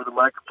slur over the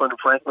microphone in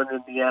Franklin,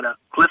 Indiana,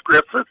 Cliff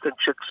Griffith and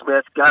Chick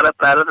Smith got up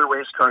out of their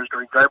race cars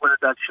during driver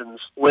introductions,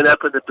 went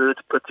up in the booth,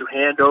 put their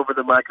hand over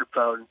the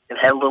microphone, and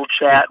had a little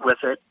chat with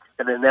it.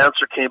 And the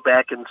announcer came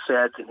back and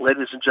said,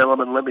 ladies and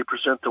gentlemen, let me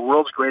present the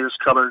world's greatest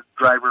colored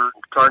driver,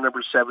 car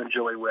number 7,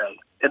 Joey Ray.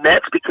 And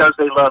that's because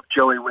they loved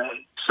Joey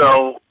Ray.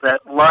 So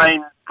that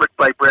line, Brick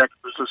by Brick,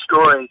 was a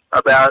story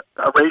about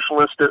a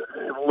racialist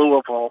in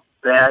Louisville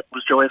that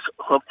was Joey's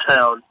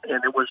hometown.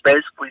 And it was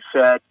basically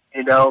said,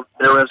 you know,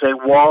 there is a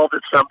wall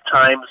that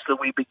sometimes that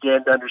we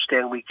begin to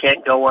understand we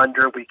can't go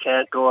under, we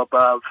can't go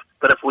above.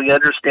 But if we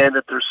understand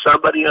that there's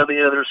somebody on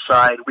the other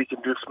side, we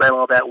can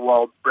dismantle that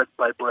wall brick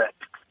by brick.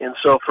 And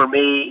so for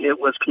me, it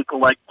was people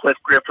like Cliff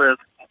Griffith,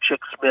 Chick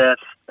Smith,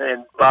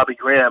 and Bobby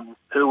Grimm,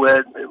 who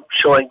were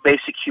showing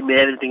basic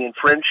humanity and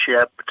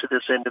friendship to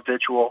this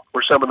individual,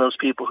 were some of those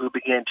people who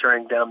began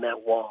tearing down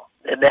that wall.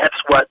 And that's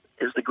what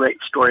is the great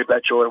story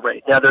about Joey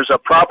Ray. Now, there's a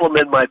problem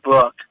in my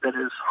book that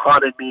has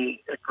haunted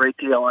me a great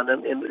deal,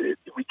 and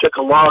we took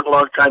a long,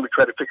 long time to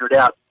try to figure it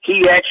out.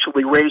 He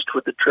actually raced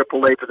with the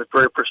AAA for the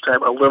very first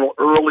time a little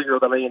earlier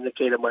than I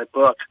indicate in my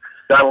book.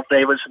 Donald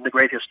Davidson, the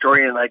great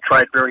historian, and I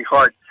tried very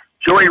hard.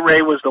 Joey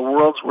Ray was the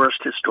world's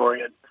worst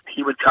historian.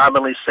 He would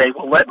commonly say,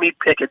 well, let me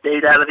pick a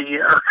date out of the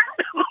year.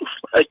 It was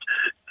like,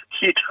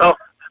 you know,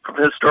 from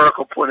a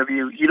historical point of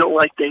view, you don't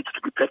like dates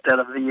to be picked out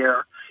of the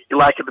year. You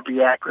like it to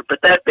be accurate.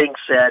 But that being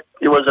said,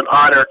 it was an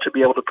honor to be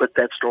able to put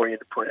that story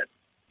into print.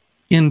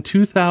 In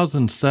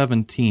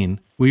 2017,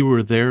 we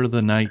were there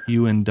the night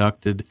you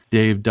inducted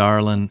Dave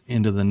Darland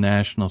into the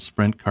National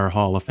Sprint Car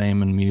Hall of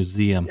Fame and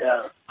Museum.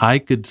 Yeah. I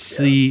could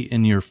see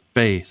in your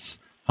face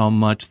how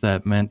much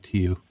that meant to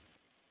you.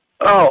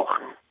 Oh,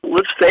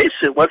 let's face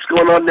it, what's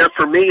going on there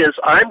for me is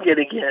I'm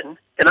getting in,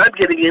 and I'm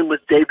getting in with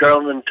Dave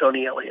Darland and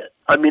Tony Elliott.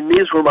 I mean,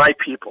 these were my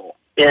people.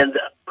 And,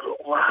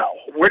 wow,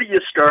 where do you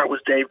start with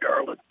Dave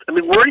Darland? I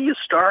mean, where do you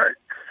start?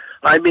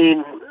 I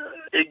mean,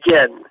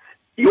 again,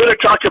 you want to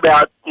talk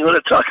about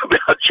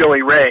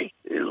Joey Ray.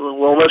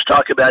 Well, let's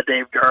talk about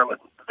Dave Darland.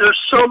 There's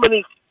so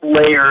many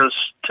layers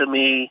to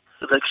me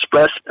to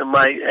express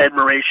my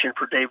admiration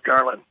for Dave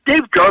Darlin.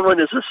 Dave Darlin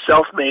is a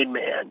self-made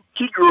man.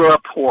 He grew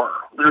up poor.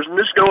 There's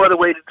no other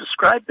way to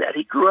describe that.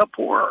 He grew up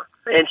poor,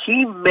 and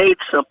he made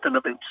something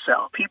of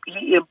himself.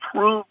 He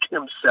improved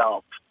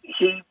himself.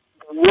 He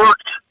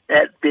worked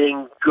at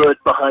being good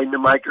behind the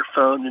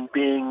microphone and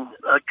being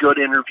a good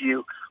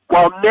interview,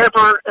 while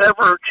never,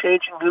 ever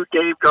changing who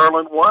Dave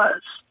Darlin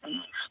was.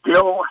 He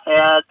still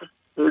had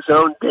his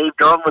own Dave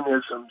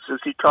Darlinisms as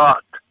he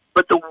talked.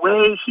 But the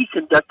way he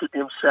conducted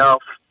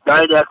himself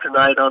night after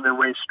night on the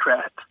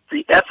racetrack,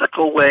 the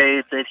ethical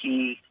way that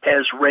he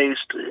has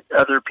raced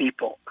other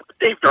people.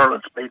 Dave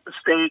Darlin's made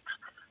mistakes.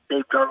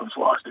 Dave Darlin's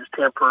lost his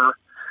temper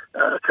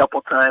a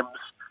couple times.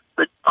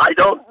 But I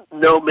don't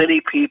know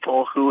many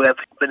people who have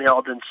been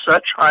held in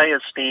such high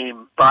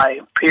esteem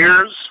by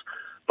peers,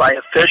 by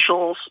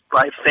officials,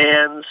 by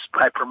fans,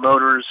 by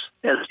promoters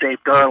as Dave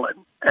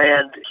Darlin.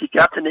 And he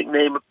got the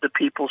nickname of the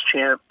People's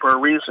Champ for a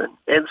reason.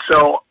 And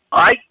so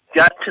I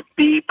got to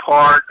be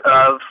part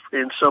of,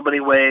 in so many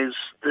ways,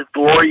 the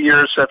glory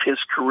years of his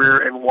career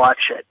and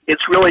watch it.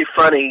 It's really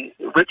funny.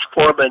 Rich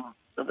Foreman,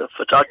 the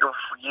photographer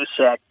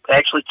for USAC,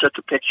 actually took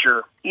a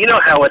picture. You know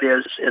how it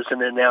is as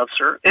an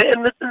announcer.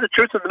 And the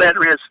truth of the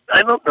matter is,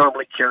 I don't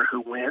normally care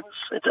who wins.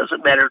 It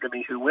doesn't matter to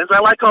me who wins. I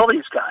like all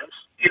these guys.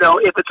 You know,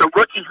 if it's a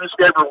rookie who's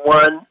never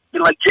won, you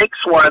know, like Jake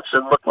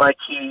Swanson looked like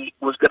he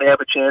was going to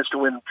have a chance to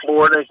win in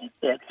Florida. He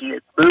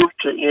had moved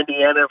to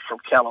Indiana from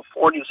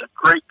California. He's a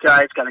great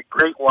guy. He's got a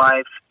great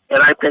wife.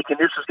 And I'm thinking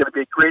this is going to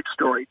be a great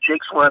story. Jake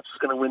Swanson's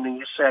going to win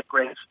the USAC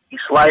race. He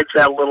slides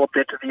out a little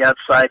bit to the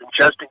outside, and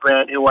Justin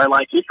Grant, who I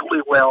like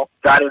equally well,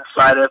 got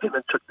inside of him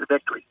and took the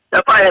victory. Now,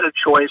 if I had a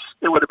choice,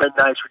 it would have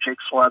been nice for Jake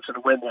Swanson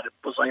to win that.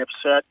 Was I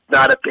upset?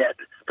 Not a bit.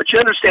 But you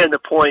understand the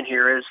point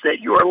here is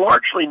that you are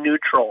largely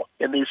neutral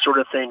in these sort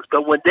of things.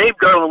 But when Dave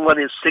Darlin won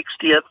his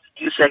 60th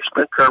USAC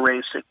sprint car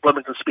race at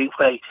Bloomington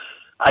Speedway,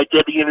 I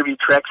did the interview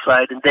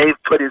trackside, and Dave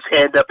put his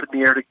hand up in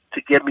the air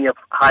to give me a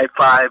high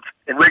five.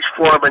 And Rich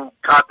Foreman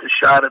caught the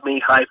shot of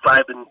me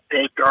high-fiving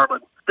Dave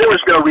Darlin. There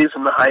was no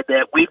reason to hide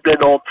that. We've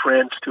been old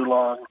friends too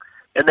long.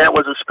 And that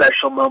was a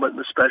special moment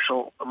and a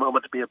special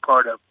moment to be a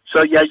part of.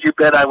 So, yeah, you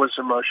bet I was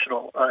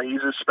emotional.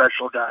 He's a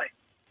special guy.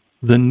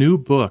 The new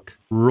book,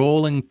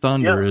 Rolling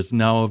Thunder, is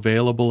now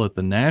available at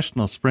the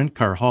National Sprint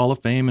Car Hall of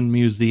Fame and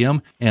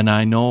Museum, and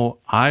I know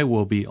I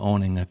will be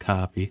owning a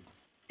copy.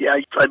 Yeah,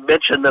 I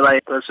mentioned that I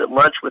was at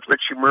lunch with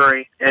Richie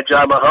Murray and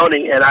John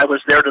Mahoney, and I was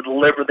there to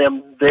deliver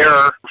them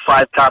their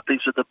 5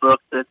 copies of the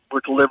book that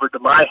were delivered to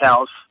my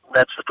house.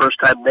 That's the first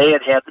time they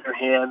had their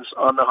hands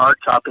on the hard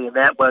copy, and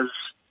that was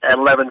at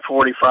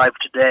 11:45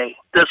 today.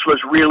 This was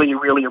really,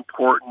 really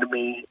important to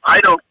me. I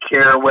don't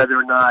care whether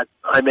or not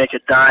I make a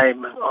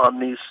dime on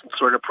these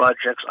sort of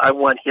projects. I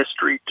want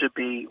history to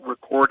be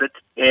recorded.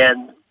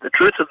 And the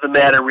truth of the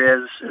matter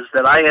is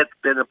that I had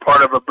been a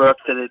part of a book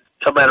that had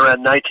come out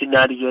around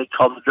 1998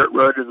 called The Dirt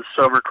Road to the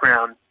Silver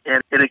Crown. And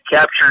it had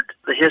captured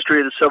the history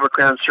of the Silver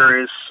Crown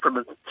Series from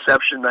its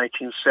inception in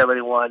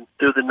 1971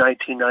 through the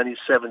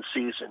 1997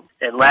 season.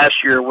 And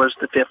last year was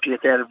the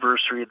 50th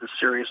anniversary of the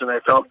series, and I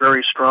felt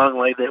very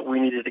strongly that we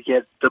needed to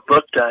get the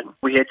book done.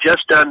 We had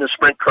just done the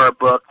sprint car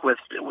book with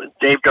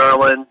Dave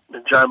Darlin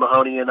and John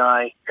Mahoney, and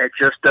I had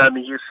just done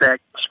the USAC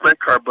sprint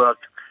car book.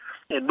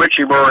 And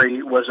Richie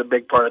Murray was a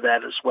big part of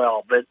that as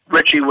well. But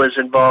Richie was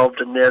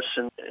involved in this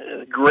in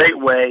a great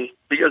way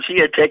because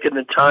he had taken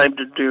the time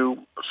to do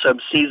some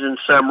season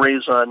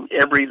summaries on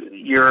every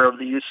year of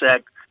the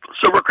USAC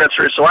Silver Crown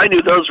Series, so I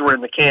knew those were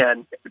in the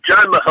can.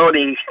 John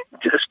Mahoney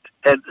just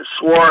had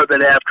swore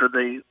that after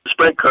the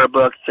sprint car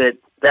book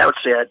that was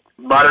it.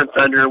 Modern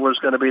Thunder was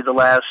going to be the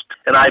last,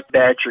 and I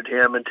badgered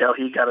him until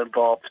he got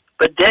involved.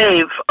 But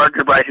Dave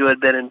Argerbright, who had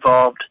been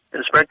involved in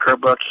the sprint car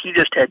book, he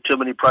just had too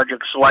many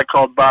projects, so I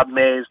called Bob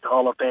Mays, the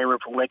Hall of Famer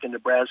from Lincoln,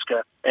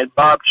 Nebraska, and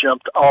Bob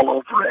jumped all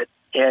over it,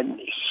 and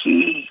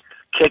he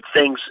kicked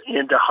things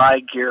into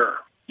high gear.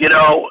 You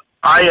know,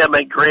 I am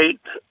a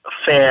great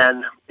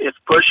fan. If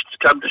push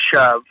comes to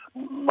shove,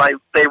 my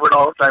favorite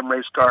all-time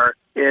race car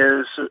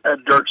is a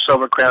dirt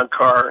Silver Crown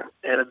car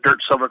and a dirt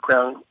Silver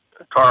Crown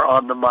car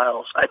on the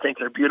miles. I think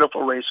they're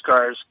beautiful race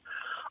cars.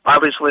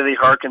 Obviously, they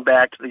harken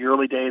back to the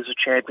early days of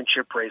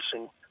championship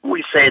racing.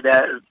 We say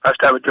that last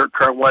time a dirt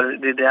car won in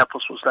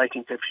Indianapolis was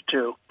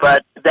 1952.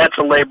 But that's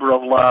a labor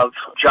of love.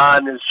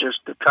 John is just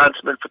a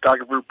consummate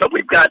photographer. But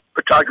we've got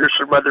photographers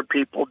from other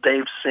people.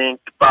 Dave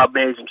Sink, Bob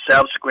Mays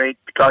himself's a great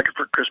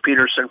photographer. Chris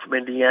Peterson from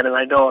Indiana. And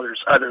I know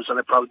there's others that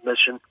I probably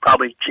mentioned.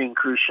 Probably Gene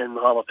Crucian,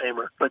 the Hall of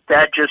Famer. But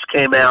that just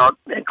came out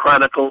and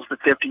chronicles the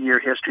 50-year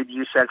history of the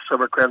USAC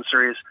Silver Crown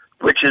Series,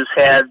 which has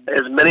had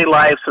as many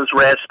lives as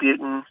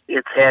Rasputin.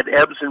 It's had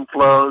ebbs and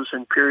flows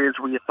and periods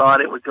where you thought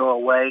it would go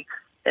away.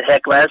 And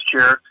heck, last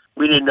year,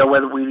 we didn't know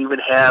whether we'd even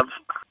have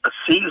a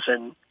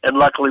season, and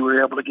luckily we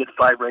were able to get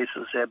 5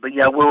 races in. But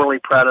yeah, we're really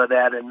proud of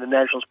that, and the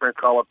National Sprint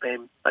Hall of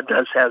Fame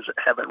does have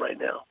it right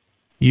now.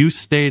 You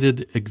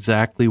stated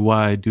exactly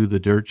why I do the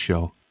Dirt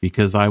Show,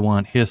 because I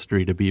want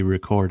history to be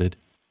recorded.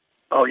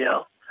 Oh,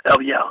 yeah. Oh,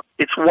 yeah.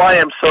 It's why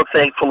I'm so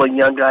thankful in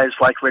young guys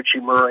like Richie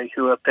Murray,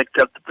 who have picked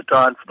up the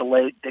baton for the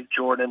late Dick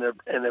Jordan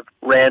and have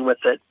ran with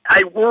it.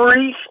 I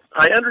worry.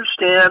 I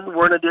understand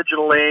we're in a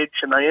digital age,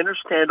 and I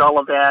understand all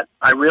of that.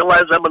 I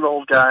realize I'm an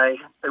old guy.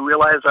 I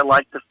realize I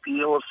like the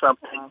feel of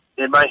something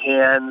in my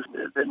hands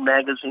that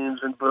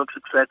magazines and books,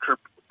 etc.,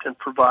 can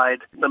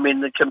provide. I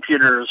mean, the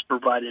computer has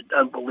provided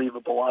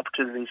unbelievable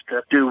opportunities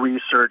to do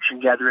research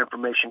and gather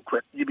information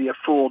quick. You'd be a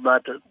fool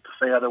not to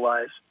say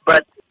otherwise.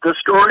 But the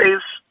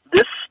stories,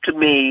 this to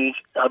me,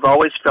 I've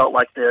always felt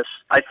like this.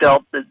 I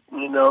felt that,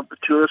 the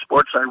two of the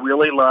sports I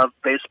really love,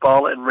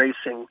 baseball and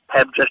racing,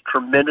 have just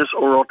tremendous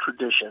oral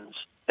traditions.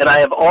 And I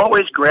have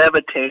always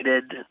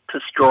gravitated to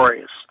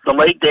stories. The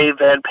late Dave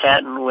Van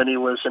Patten, when he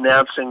was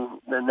announcing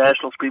the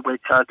National Speedway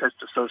Contest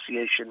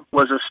Association,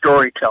 was a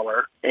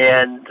storyteller.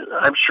 And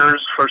I'm sure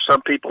for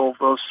some people,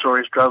 those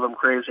stories drove him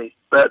crazy.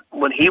 But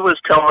when he was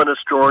telling a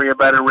story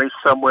about a race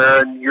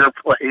somewhere in your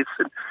place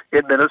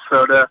in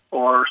Minnesota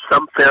or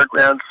some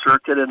fairground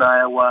circuit in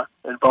Iowa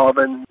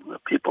involving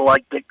people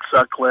like Dick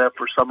Sutcliffe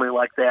or somebody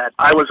like that,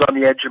 I was on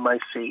the edge of my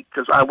seat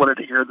because I wanted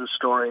to hear the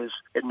stories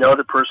and know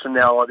the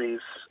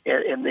personalities,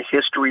 and the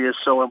history is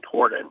so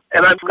important.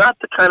 And I'm not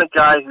the kind of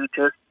guy who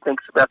just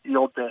thinks about the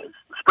old days.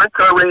 Sprint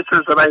car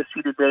racers that I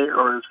see today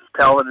are as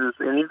talented as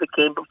any that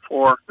came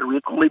before. They're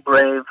equally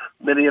brave.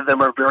 Many of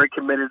them are very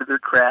committed to their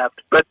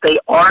craft, but they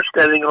are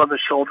standing on the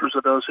shoulders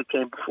of those who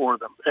came before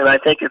them. And I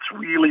think it's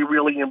really,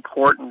 really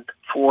important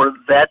for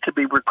that to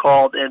be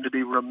recalled and to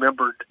be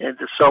remembered and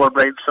to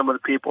celebrate some of the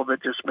people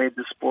that just made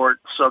the sport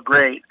so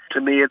great.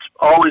 To me, it's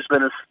always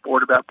been a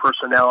sport about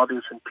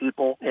personalities and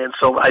people, and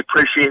so I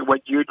appreciate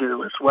what you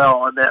do as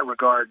well in that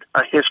regard.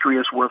 History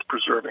is worth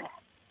preserving.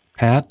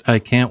 Pat, I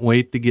can't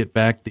wait to get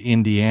back to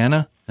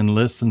Indiana and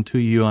listen to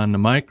you on the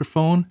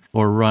microphone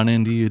or run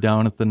into you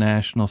down at the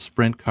National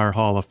Sprint Car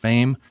Hall of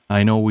Fame.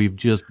 I know we've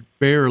just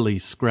barely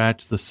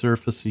scratched the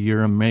surface of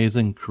your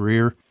amazing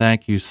career.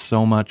 Thank you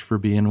so much for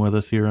being with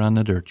us here on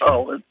The Dirt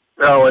Show.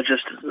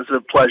 It's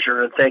a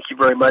pleasure, and thank you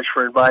very much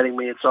for inviting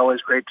me. It's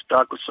always great to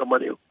talk with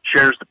someone who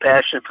shares the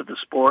passion for the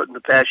sport and the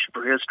passion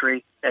for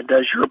history and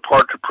does your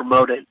part to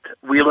promote it.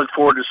 We look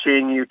forward to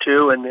seeing you,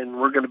 too, and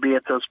we're going to be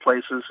at those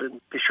places, and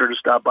be sure to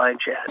stop by and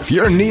chat. If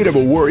you're in need of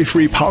a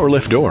worry-free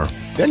PowerLift door,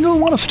 then you'll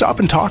want to stop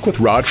and talk with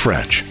Rod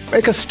French.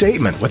 Make a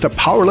statement with a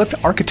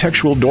PowerLift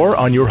architectural door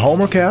on your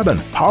home or cabin.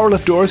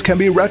 PowerLift doors can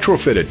be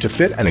retrofitted to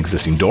fit an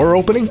existing door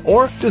opening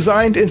or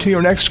designed into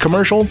your next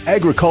commercial,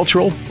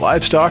 agricultural,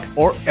 livestock,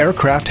 or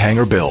aircraft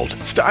hangar build.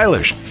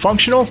 Stylish,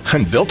 functional,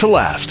 and built to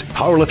last.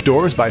 PowerLift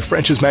doors by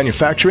French's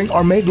Manufacturing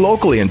are made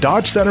locally in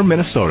Dodge Center,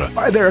 Minnesota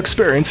by their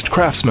experienced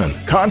craftsmen.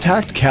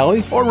 Contact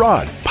Callie or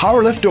Rod.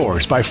 PowerLift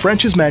doors by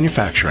French's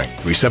Manufacturing.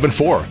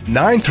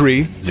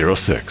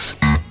 374-9306.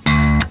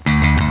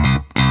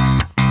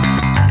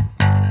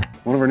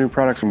 One of our new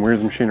products from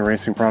Weir's Machine and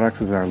Racing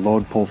Products is our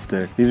load pull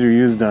stick. These are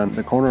used on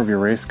the corner of your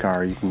race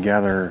car. You can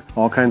gather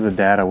all kinds of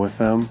data with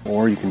them,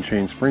 or you can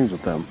change springs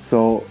with them.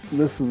 So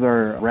this is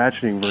our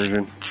ratcheting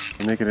version.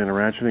 We make it into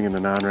ratcheting and the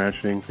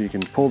non-ratcheting, so you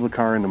can pull the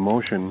car into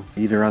motion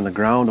either on the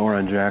ground or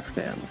on jack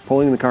stands.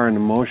 Pulling the car into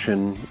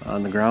motion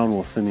on the ground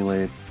will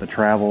simulate the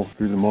travel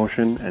through the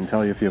motion and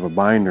tell you if you have a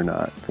bind or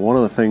not. One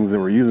of the things that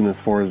we're using this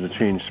for is to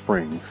change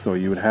springs. So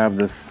you would have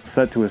this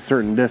set to a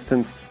certain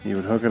distance, you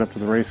would hook it up to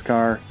the race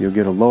car, you'll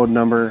get a load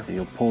number,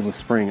 you'll pull the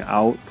spring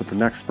out, put the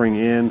next spring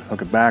in,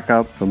 hook it back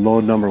up, the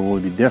load number will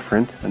be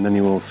different, and then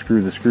you will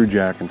screw the screw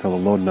jack until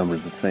the load number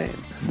is the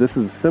same. This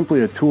is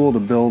simply a tool to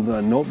build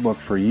a notebook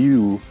for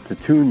you to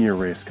tune your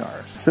race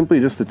cars. Simply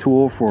just a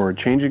tool for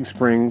changing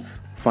springs,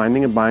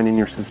 finding a bind in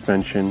your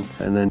suspension,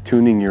 and then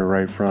tuning your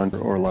right front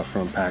or left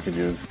front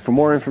packages. For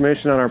more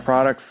information on our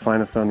products,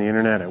 find us on the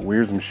internet at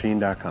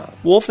weirsmachine.com.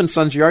 Wolf &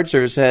 Sons Yard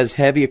Service has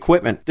heavy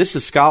equipment. This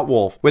is Scott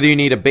Wolf. Whether you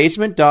need a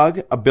basement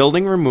dug, a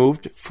building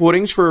removed,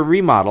 footings for a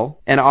remodel,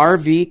 an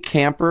RV,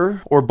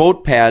 camper, or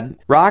boat pad,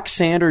 rock,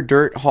 sand, or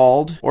dirt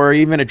hauled, or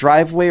even a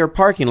driveway or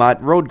parking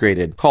lot road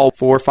graded, call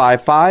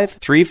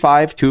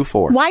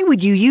 455-3524. Why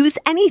would you use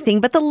anything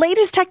but the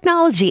latest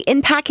technology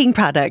in packing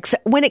products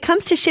when it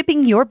comes to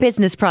shipping your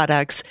business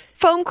products?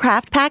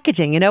 Foamcraft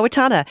Packaging in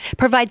Owatonna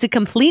provides a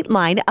complete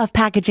line of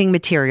packaging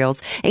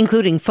materials,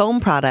 including foam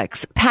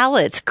products,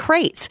 pallets,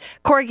 crates,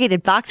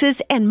 corrugated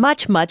boxes, and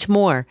much, much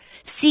more.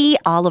 See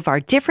all of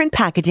our different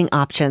packaging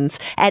options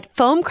at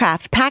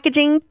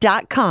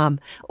foamcraftpackaging.com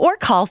or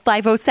call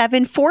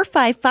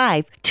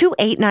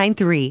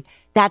 507-455-2893.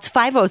 That's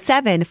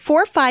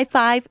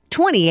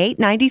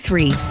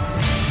 507-455-2893.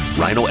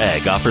 Rhino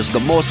Ag offers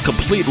the most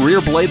complete rear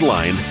blade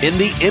line in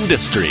the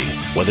industry.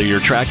 Whether your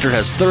tractor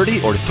has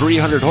 30 or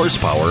 300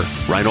 horsepower,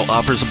 Rhino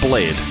offers a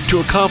blade to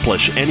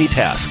accomplish any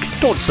task.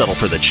 Don't settle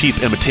for the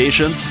cheap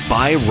imitations.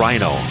 Buy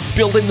Rhino,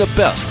 building the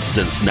best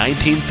since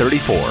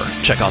 1934.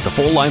 Check out the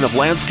full line of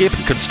landscape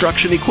and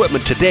construction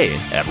equipment today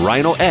at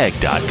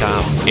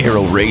rhinoag.com.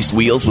 Aero Race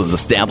Wheels was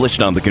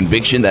established on the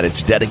conviction that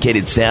its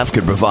dedicated staff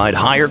could provide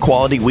higher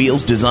quality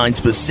wheels designed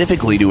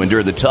specifically to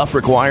endure the tough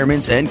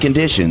requirements and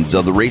conditions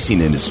of the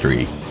racing industry.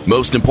 industry.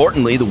 Most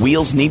importantly, the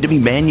wheels need to be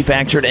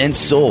manufactured and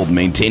sold,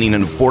 maintaining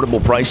an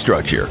affordable price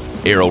structure.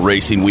 Aero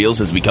Racing Wheels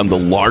has become the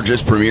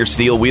largest premier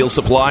steel wheel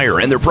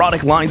supplier, and their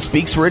product line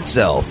speaks for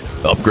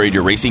itself. Upgrade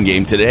your racing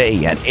game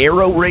today at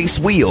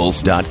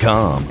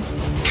aeroraceWheels.com.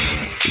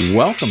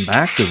 Welcome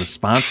back to the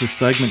sponsor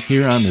segment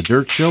here on The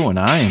Dirt Show, and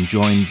I am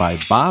joined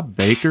by Bob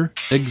Baker,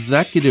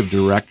 Executive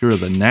Director of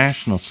the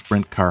National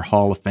Sprint Car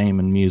Hall of Fame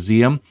and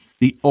Museum.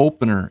 The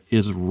opener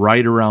is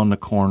right around the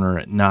corner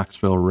at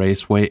Knoxville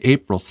Raceway,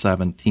 April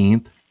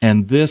 17th,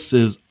 and this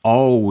is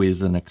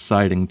always an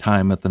exciting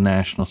time at the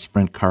National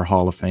Sprint Car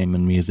Hall of Fame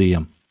and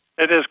Museum.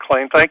 It is,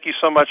 Clayton. Thank you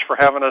so much for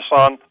having us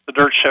on the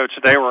Dirt Show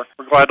today. We're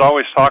glad to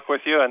always talk with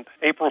you. And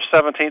April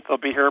 17th, they'll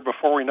be here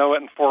before we know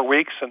it in 4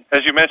 weeks. And as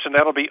you mentioned,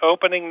 that'll be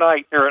opening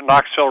night here at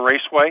Knoxville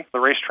Raceway. The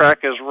racetrack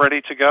is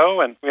ready to go,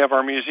 and we have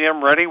our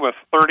museum ready with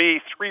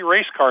 33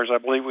 race cars, I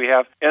believe we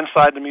have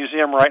inside the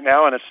museum right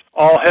now. And it's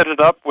all headed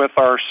up with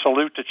our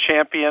salute to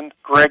champion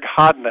Greg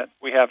Hodnett.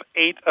 We have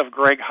 8 of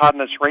Greg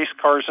Hodnett's race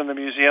cars in the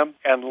museum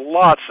and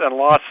lots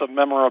of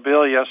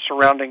memorabilia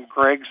surrounding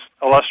Greg's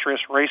illustrious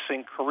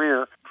racing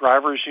career.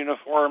 Driver's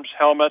uniforms,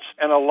 helmets,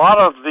 and a lot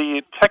of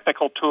the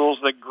technical tools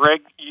that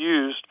Greg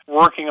used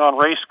working on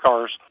race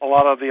cars. A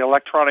lot of the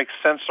electronic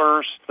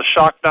sensors, the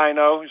shock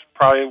dyno. He's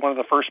probably one of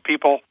the first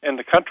people in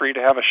the country to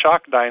have a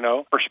shock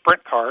dyno for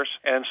sprint cars.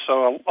 And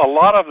so a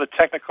lot of the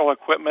technical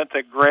equipment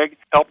that Greg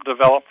helped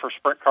develop for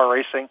sprint car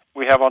racing,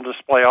 we have on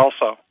display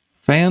also.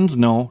 Fans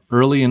know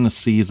early in the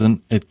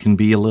season it can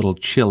be a little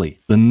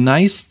chilly. The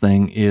nice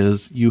thing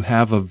is you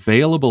have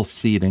available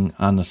seating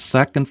on the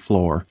second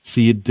floor, so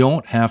you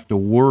don't have to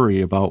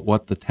worry about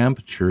what the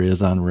temperature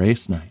is on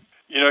race night.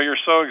 You know, you're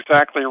so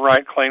exactly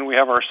right, Clayton. We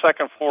have our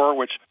second floor,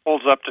 which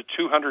holds up to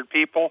 200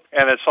 people,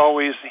 and it's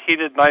always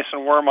heated nice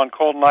and warm on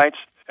cold nights.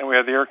 And we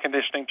have the air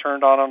conditioning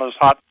turned on those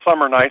hot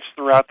summer nights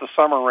throughout the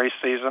summer race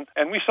season.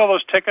 And we sell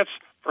those tickets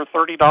for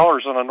 $30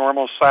 on a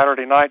normal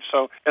Saturday night,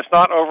 so it's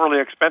not overly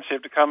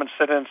expensive to come and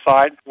sit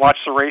inside, watch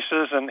the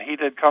races in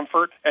heated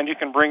comfort, and you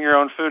can bring your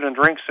own food and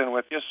drinks in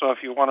with you. So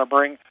if you want to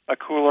bring a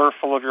cooler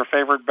full of your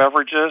favorite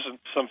beverages and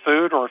some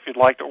food, or if you'd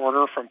like to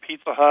order from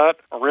Pizza Hut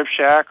or Rib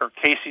Shack or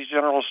Casey's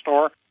General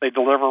Store, they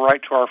deliver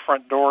right to our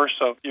front door,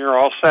 so you're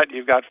all set.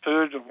 You've got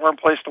food, a warm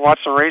place to watch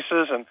the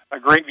races, and a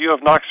great view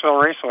of Knoxville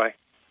Raceway.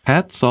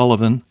 Pat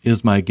Sullivan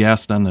is my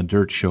guest on the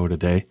Dirt Show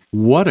today.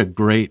 What a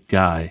great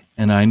guy.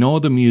 And I know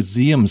the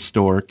museum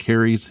store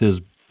carries his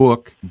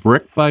book,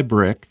 Brick by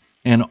Brick,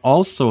 and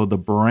also the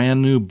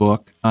brand new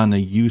book on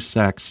the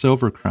USAC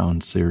Silver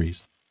Crown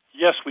series.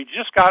 Yes, we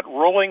just got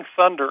Rolling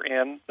Thunder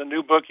in, the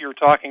new book you were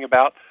talking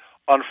about,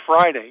 on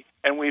Friday,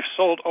 and we've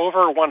sold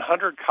over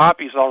 100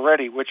 copies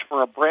already, which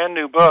for a brand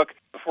new book,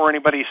 before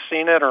anybody's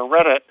seen it or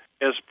read it,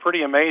 is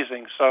pretty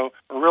amazing. So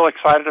we're real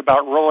excited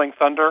about Rolling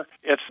Thunder.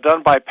 It's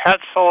done by Pat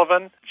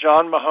Sullivan,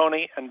 John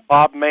Mahoney, and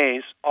Bob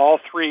Mays,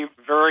 all 3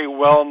 very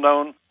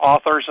well-known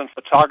authors and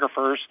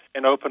photographers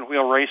in open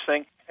wheel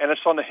racing. And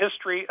it's on the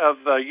history of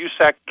the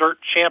USAC Dirt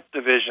Champ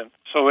Division.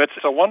 So it's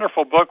a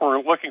wonderful book.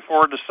 We're looking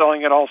forward to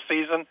selling it all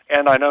season.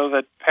 And I know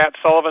that Pat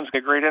Sullivan's a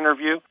great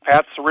interview.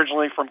 Pat's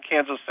originally from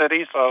Kansas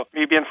City, so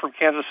me being from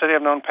Kansas City,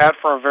 I've known Pat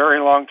for a very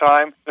long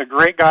time. A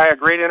great guy, a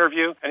great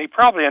interview, and he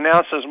probably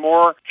announces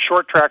more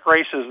short track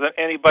races than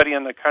anybody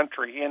in the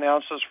country. He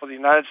announces for the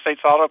United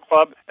States Auto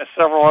Club and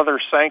several other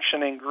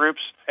sanctioning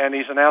groups, and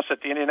he's announced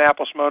at the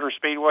Indianapolis Motor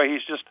Speedway.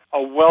 He's just a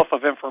wealth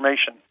of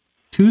information.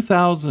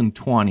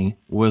 2020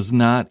 was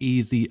not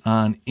easy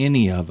on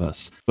any of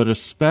us, but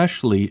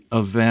especially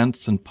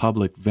events and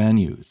public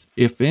venues.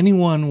 If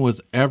anyone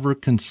was ever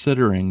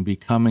considering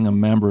becoming a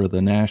member of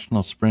the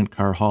National Sprint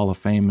Car Hall of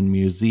Fame and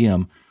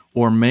Museum,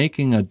 or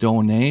making a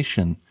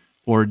donation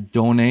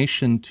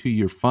to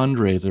your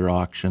fundraiser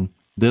auction,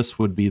 this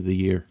would be the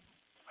year.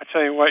 I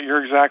tell you what,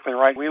 you're exactly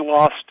right. We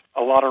lost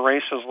a lot of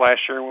races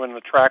last year when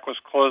the track was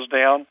closed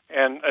down.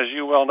 And as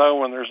you well know,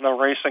 when there's no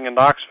racing in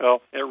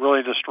Knoxville, it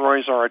really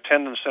destroys our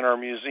attendance in our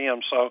museum.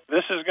 So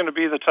this is going to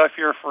be the tough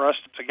year for us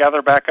to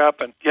gather back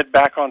up and get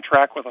back on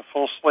track with a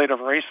full slate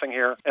of racing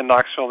here in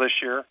Knoxville this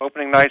year.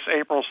 Opening night's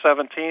April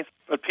 17th.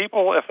 But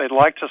people, if they'd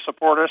like to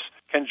support us,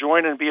 can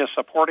join and be a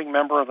supporting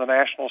member of the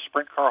National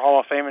Sprint Car Hall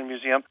of Fame and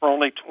Museum for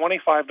only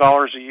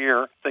 $25 a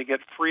year. They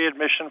get free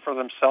admission for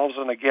themselves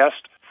and a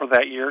guest for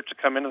that year to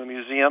come into the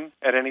museum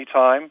at any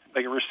time.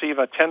 They receive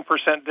a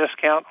 10%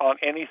 discount on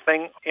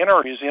anything in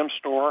our museum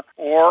store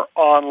or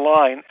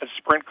online at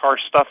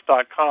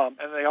sprintcarstuff.com.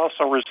 And they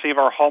also receive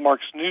our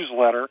Hallmarks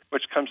newsletter,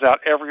 which comes out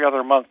every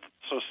other month,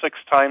 so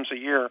 6 times a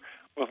year,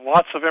 with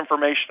lots of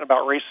information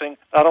about racing,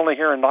 not only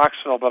here in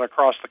Knoxville, but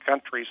across the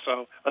country.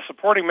 So a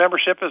supporting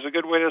membership is a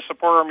good way to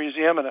support our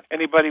museum, and if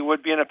anybody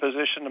would be in a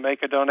position to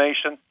make a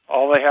donation,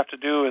 all they have to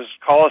do is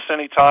call us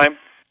anytime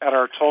at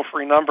our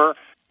toll-free number.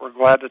 We're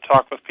glad to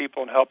talk with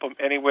people and help them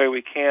any way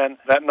we can.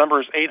 That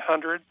number is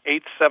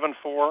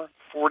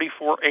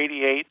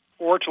 800-874-4488.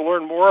 Or to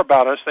learn more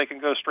about us, they can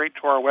go straight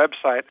to our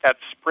website at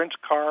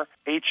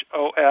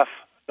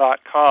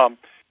sprintcarhof.com,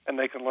 and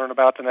they can learn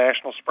about the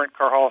National Sprint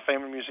Car Hall of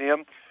Fame and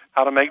Museum.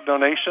 how to make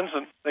donations,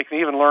 and they can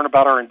even learn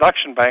about our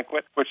induction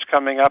banquet, which is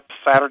coming up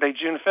Saturday,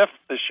 June 5th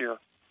this year.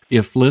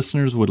 If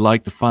listeners would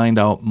like to find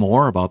out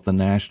more about the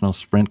National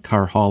Sprint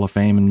Car Hall of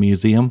Fame and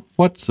Museum,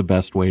 what's the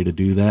best way to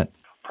do that?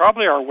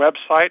 Probably our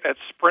website at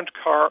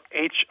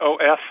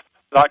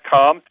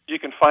sprintcarhof.com. You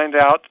can find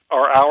out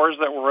our hours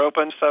that we're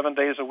open 7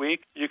 days a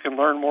week. You can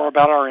learn more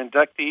about our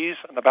inductees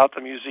and about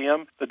the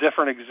museum, the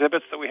different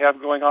exhibits that we have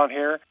going on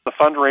here. The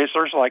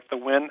fundraisers like the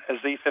Win a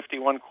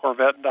Z51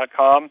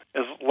 Corvette.com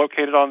is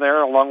located on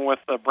there, along with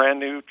the brand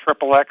new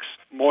XXX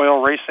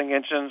Moyle Racing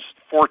Engines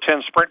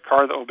 410 Sprint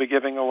car that we'll be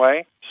giving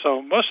away.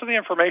 So most of the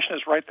information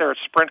is right there at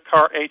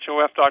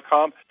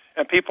sprintcarhof.com.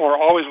 And people are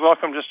always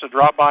welcome just to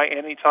drop by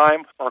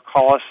anytime or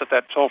call us at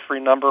that toll-free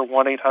number,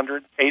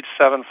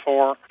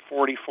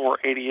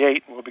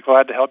 1-800-874-4488. We'll be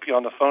glad to help you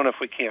on the phone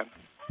if we can.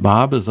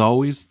 Bob, as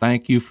always,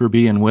 thank you for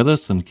being with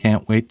us and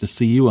can't wait to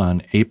see you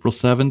on April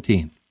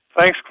 17th.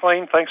 Thanks,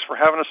 Clayton. Thanks for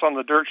having us on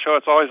the Dirt Show.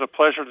 It's always a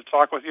pleasure to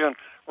talk with you, and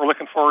we're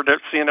looking forward to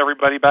seeing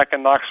everybody back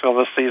in Knoxville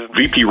this season.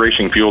 VP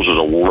Racing Fuels is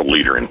a world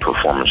leader in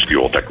performance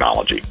fuel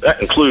technology.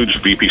 That includes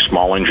VP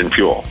Small Engine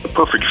Fuel, the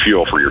perfect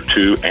fuel for your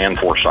 2- and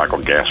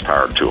 4-cycle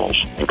gas-powered tools,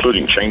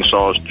 including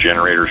chainsaws,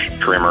 generators,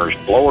 trimmers,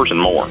 blowers, and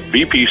more.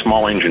 VP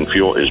Small Engine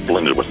Fuel is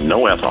blended with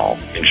no ethanol,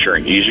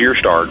 ensuring easier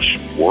starts,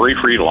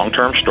 worry-free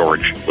long-term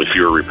storage with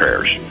fewer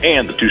repairs.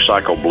 And the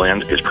 2-cycle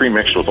blend is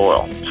pre-mixed with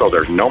oil, so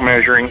there's no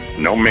measuring,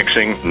 no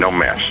mixing, no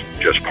mess.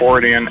 Just pour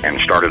it in and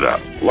start it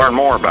up. Learn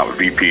more about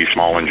VP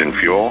Small Engine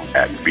Fuel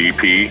at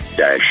vp-sef.com.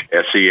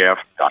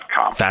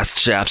 Fast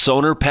Shafts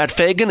owner Pat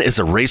Fagan is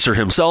a racer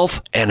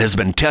himself and has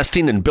been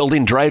testing and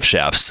building drive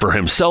shafts for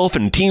himself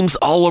and teams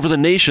all over the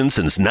nation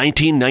since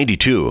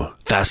 1992.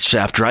 Fast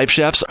Shaft drive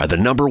shafts are the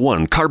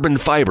 #1 carbon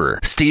fiber,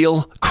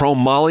 steel, chrome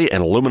moly,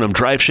 and aluminum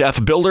drive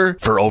shaft builder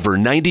for over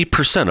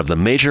 90% of the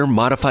major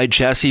modified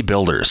chassis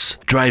builders.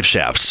 Drive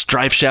shafts,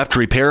 drive shaft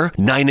repair,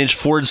 9-inch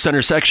Ford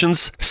center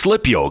sections,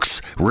 slip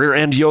yokes, rear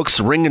end yokes,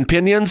 ring and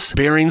pinions,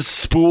 bearings,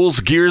 spools,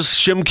 gears,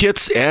 shim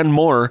kits, and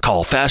more.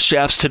 Call Fast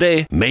Shafts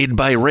today. Made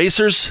by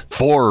racers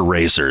for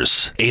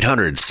racers.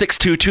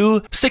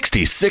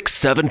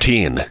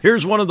 800-622-6617.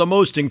 Here's one of the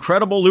most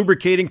incredible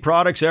lubricating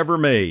products ever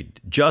made.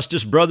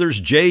 Justice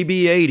Brothers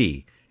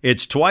JB80.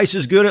 It's twice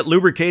as good at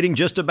lubricating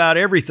just about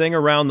everything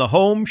around the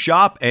home,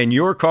 shop, and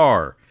your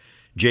car.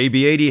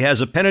 JB80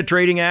 has a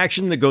penetrating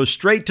action that goes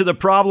straight to the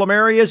problem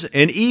areas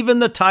and even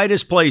the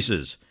tightest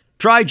places.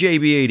 Try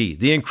JB80,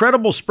 the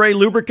incredible spray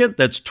lubricant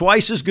that's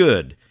twice as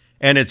good,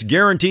 and it's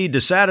guaranteed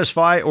to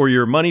satisfy or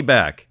your money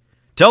back.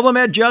 Tell them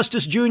Ed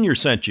Justice Jr.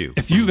 sent you.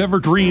 If you've ever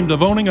dreamed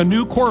of owning a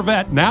new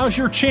Corvette, now's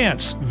your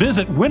chance.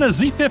 Visit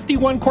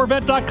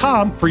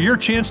winaz51corvette.com for your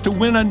chance to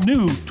win a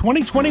new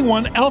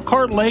 2021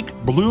 Elkhart Lake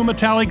Blue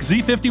Metallic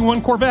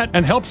Z51 Corvette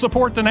and help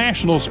support the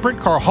National Sprint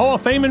Car Hall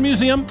of Fame and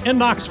Museum in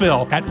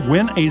Knoxville. At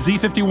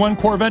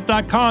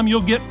winaz51corvette.com,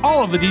 you'll get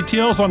all of the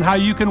details on how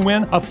you can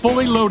win a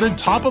fully loaded,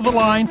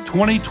 top-of-the-line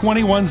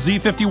 2021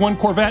 Z51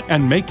 Corvette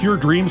and make your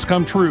dreams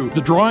come true.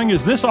 The drawing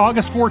is this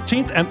August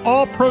 14th, and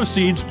all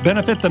proceeds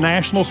benefit the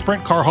National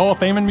Sprint Car Hall of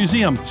Fame and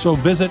Museum. So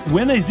visit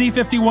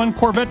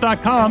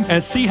winaz51corvette.com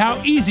and see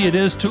how easy it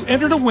is to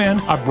enter to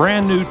win a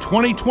brand new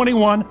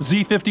 2021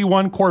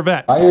 Z51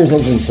 Corvette. Byers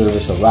Engine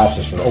Service of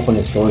Rochester opened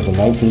its doors in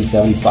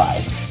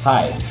 1975.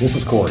 Hi, this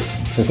is Corey.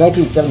 Since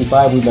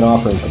 1975, we've been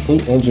offering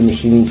complete engine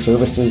machining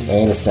services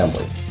and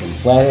assembly. From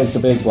flatheads to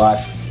big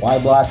blocks, Y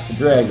blocks to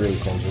drag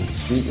race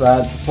engines, street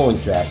rods to pulling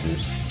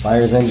tractors,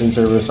 Byers Engine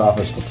Service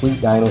offers complete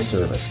dyno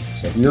service.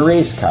 So if your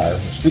race car or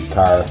street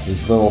car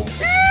needs a little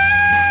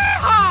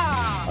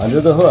under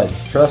the hood,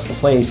 trust the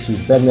place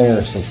who's been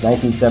there since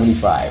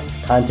 1975.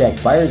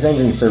 Contact Byers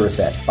Engine Service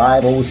at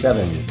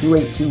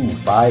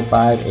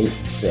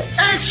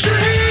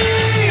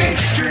 507-282-5586.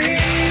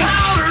 Extreme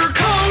powder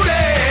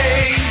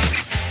coating.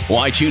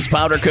 Why choose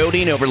powder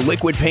coating over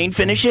liquid paint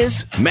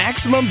finishes?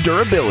 Maximum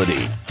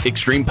durability.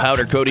 Extreme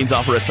powder coatings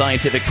offer a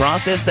scientific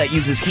process that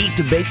uses heat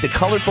to bake the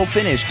colorful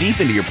finish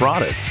deep into your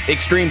product.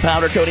 Extreme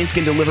powder coatings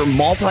can deliver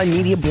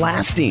multimedia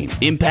blasting,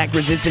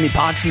 impact-resistant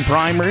epoxy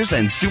primers,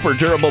 and super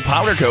durable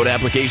powder coat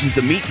applications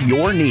to meet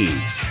your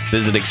needs.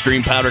 Visit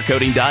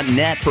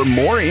extremepowdercoating.net for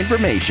more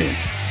information.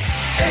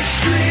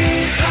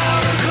 Extreme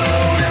Powder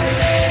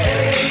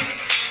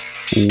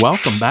Coating.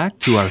 Welcome back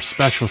to our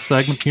special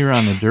segment here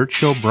on The Dirt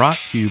Show, brought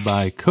to you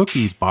by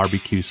Cookies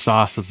Barbecue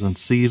Sauces and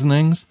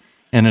Seasonings.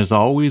 And as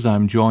always,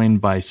 I'm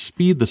joined by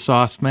Speed the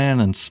Sauce Man.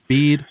 And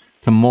Speed,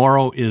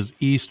 tomorrow is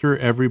Easter.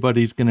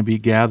 Everybody's going to be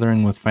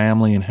gathering with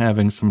family and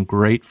having some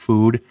great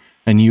food.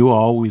 And you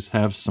always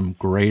have some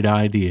great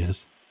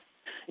ideas.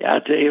 Yeah, I'll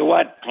tell you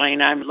what,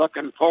 Plain, I'm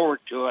looking forward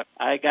to it.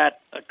 I got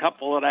a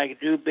couple that I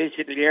do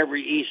basically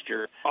every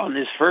Easter. On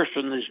this first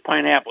one, this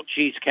pineapple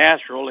cheese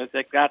casserole, if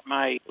they've got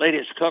my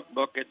latest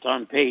cookbook, it's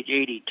on page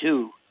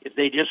 82. if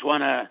they just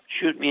want to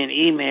shoot me an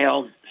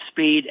email,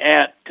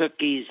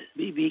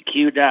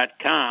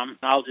 speed@cookiesbbq.com,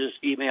 I'll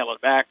just email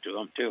it back to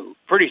them, too.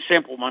 Pretty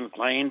simple,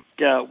 McLean.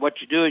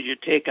 What you do is you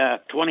take a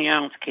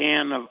 20-ounce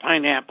can of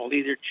pineapple,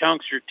 either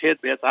chunks or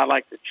tidbits. I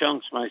like the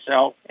chunks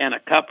myself. And a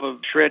cup of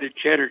shredded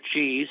cheddar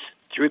cheese,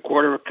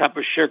 3/4 cup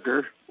of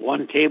sugar,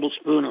 1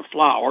 tablespoon of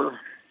flour,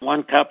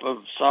 1 cup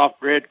of soft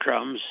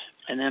breadcrumbs,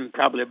 and then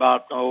probably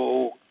about,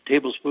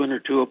 tablespoon or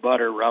 2 of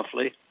butter,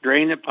 roughly.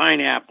 Drain the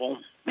pineapple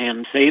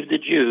and save the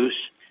juice.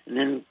 And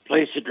then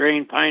place the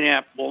drained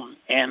pineapple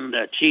and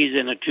cheese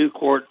in a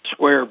 2-quart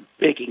square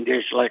baking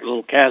dish, like a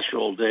little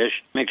casserole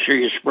dish. Make sure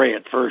you spray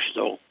it first,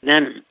 though.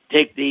 Then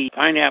take the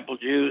pineapple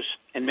juice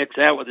and mix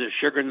that with the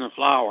sugar and the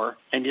flour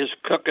and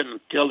just cook it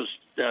until it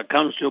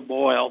comes to a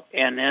boil.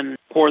 And then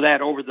pour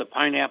that over the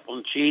pineapple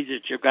and cheese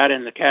that you've got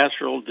in the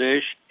casserole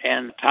dish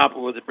and top it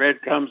with the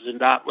breadcrumbs and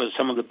dot with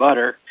some of the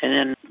butter. And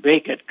then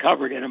bake it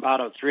covered in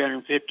about a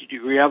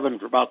 350-degree oven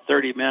for about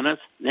 30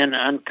 minutes. Then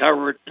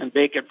uncover it and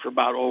bake it for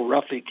about,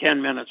 roughly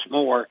 10 minutes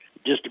more,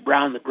 just to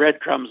brown the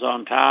breadcrumbs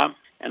on top.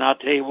 And I'll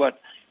tell you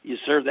what, you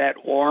serve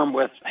that warm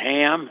with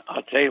ham,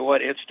 I'll tell you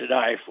what, it's to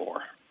die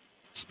for.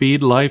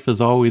 Speed, life is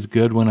always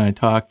good when I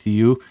talk to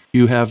you.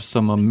 You have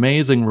some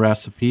amazing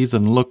recipes,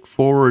 and look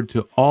forward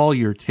to all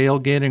your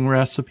tailgating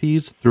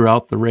recipes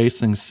throughout the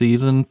racing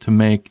season to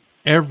make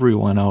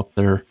everyone out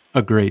there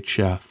a great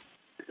chef.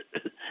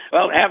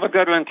 Well, have a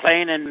good one,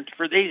 Clayton. And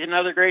for these and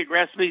other great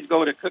recipes,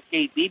 go to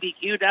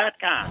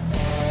cookiesbbq.com.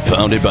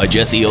 Founded by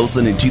Jesse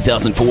Olson in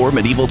 2004,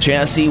 Medieval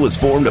Chassis was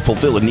formed to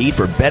fulfill a need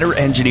for better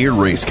engineered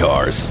race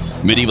cars.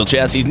 Medieval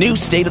Chassis' new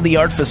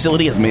state-of-the-art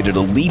facility has made it a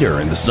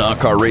leader in the stock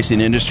car racing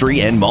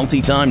industry and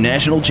multi-time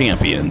national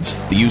champions.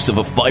 The use of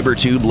a fiber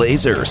tube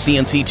laser,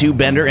 CNC tube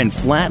bender, and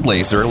flat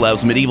laser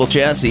allows Medieval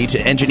Chassis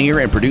to engineer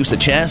and produce a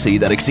chassis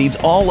that exceeds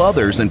all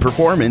others in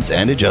performance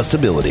and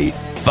adjustability.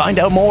 Find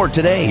out more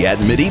today at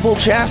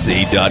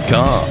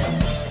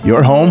medievalchassis.com.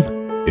 Your home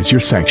is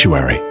your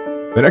sanctuary.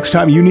 The next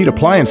time you need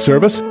appliance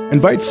service,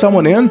 invite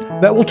someone in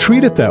that will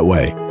treat it that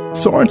way.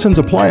 Sorensen's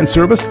Appliance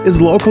Service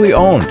is locally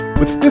owned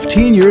with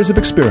 15 years of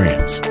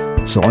experience.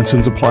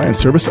 Sorensen's Appliance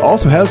Service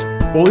also has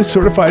fully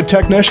certified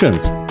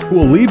technicians who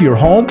will leave your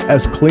home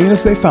as clean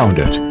as they found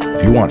it.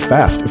 If you want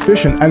fast,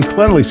 efficient, and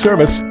cleanly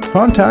service,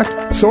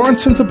 contact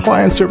Sorensen's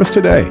Appliance Service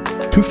today,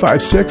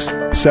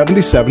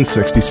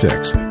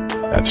 256-7766.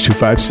 That's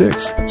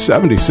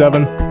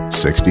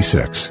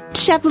 256-7766.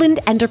 Chevland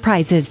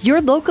Enterprises,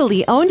 your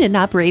locally owned and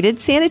operated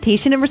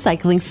sanitation and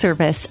recycling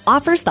service,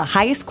 offers the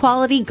highest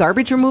quality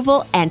garbage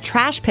removal and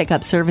trash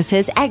pickup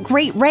services at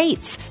great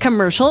rates.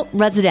 Commercial,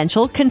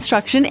 residential,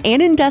 construction,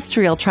 and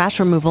industrial trash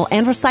removal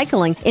and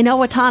recycling in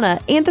Owatonna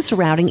and the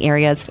surrounding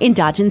areas in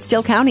Dodge and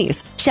Steele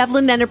counties.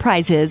 Chevland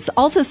Enterprises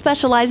also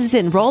specializes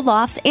in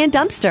roll-offs and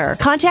dumpster.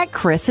 Contact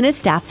Chris and his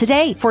staff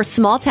today for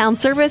small town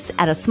service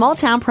at a small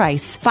town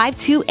price.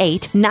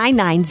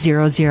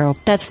 528-9900.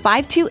 That's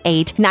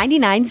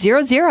 528-9900.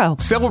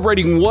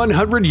 Celebrating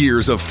 100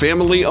 years of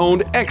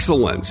family-owned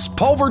excellence,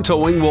 Pulver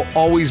Towing will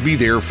always be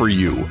there for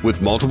you. With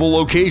multiple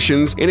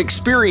locations, an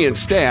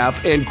experienced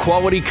staff, and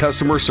quality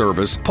customer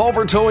service,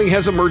 Pulver Towing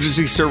has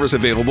emergency service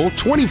available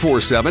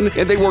 24/7,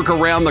 and they work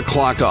around the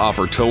clock to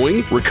offer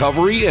towing,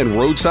 recovery, and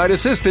roadside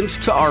assistance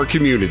to our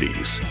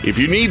communities. If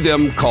you need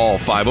them, call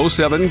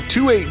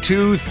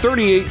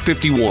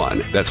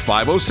 507-282-3851. That's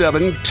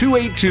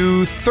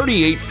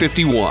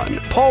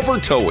 507-282-3851. Pulver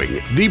Towing,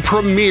 the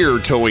premier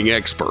towing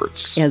expert.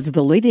 As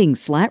the leading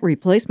slat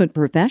replacement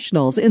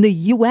professionals in the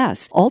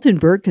U.S.,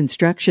 Altenburg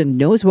Construction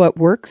knows what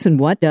works and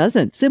what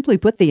doesn't. Simply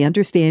put, they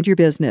understand your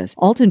business.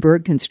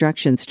 Altenburg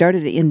Construction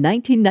started in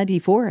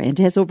 1994 and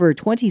has over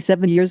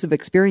 27 years of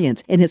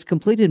experience and has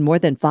completed more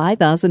than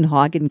 5,000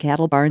 hog and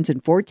cattle barns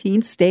in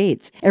 14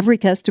 states. Every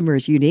customer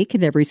is unique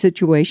and every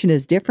situation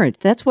is different.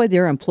 That's why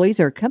their employees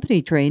are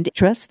company trained.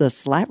 Trust the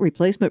slat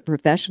replacement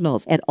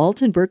professionals at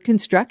Altenburg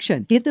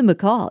Construction. Give them a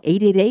call,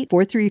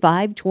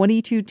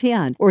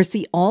 888-435-2210, or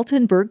see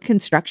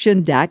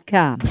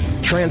altenburgconstruction.com.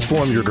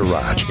 Transform your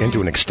garage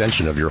into an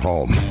extension of your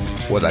home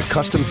with a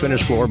custom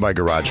finished floor by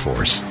Garage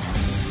Force.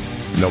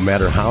 No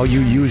matter how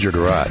you use your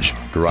garage,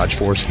 Garage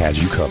Force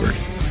has you covered.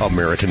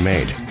 American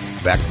made,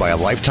 backed by a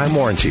lifetime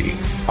warranty.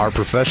 Our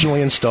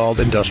professionally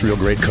installed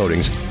industrial-grade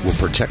coatings will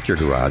protect your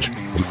garage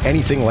from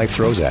anything life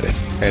throws at it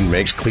and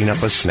makes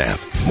cleanup a snap.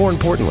 More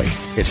importantly,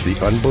 it's the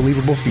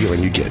unbelievable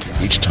feeling you get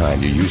each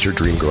time you use your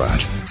dream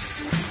garage.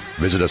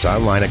 Visit us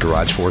online at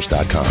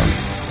GarageForce.com.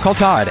 Call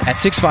Todd at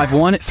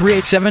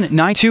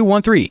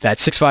 651-387-9213.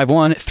 That's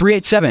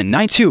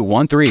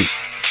 651-387-9213.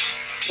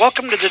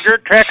 Welcome to the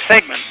Dirt Track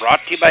segment, brought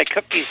to you by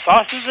Cookies,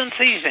 Sauces, and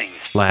Seasonings.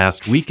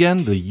 Last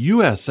weekend, the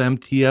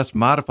USMTS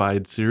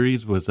Modified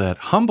Series was at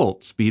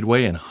Humboldt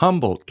Speedway in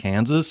Humboldt,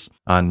 Kansas.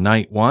 On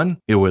night one,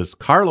 it was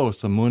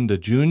Carlos Amunda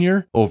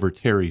Jr. over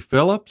Terry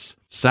Phillips.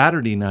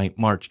 Saturday night,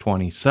 March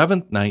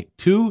 27th, night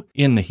two,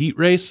 in the heat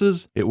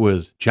races, it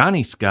was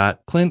Johnny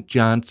Scott, Clint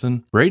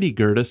Johnson, Brady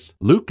Gertis,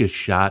 Lucas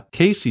Schott,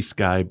 Casey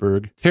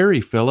Skyberg,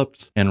 Terry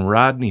Phillips, and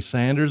Rodney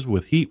Sanders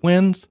with heat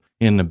wins.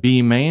 In the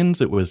B mains,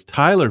 it was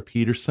Tyler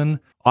Peterson,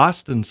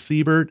 Austin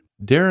Siebert,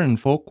 Darren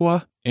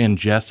Fuqua, and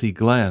Jesse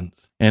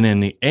Glenns. And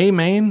in the A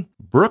main,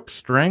 Brooks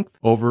Strength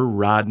over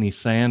Rodney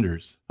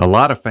Sanders. A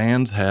lot of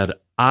fans had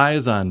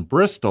eyes on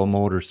Bristol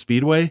Motor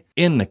Speedway.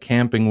 In the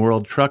Camping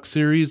World Truck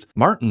Series,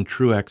 Martin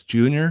Truex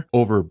Jr.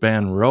 over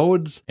Ben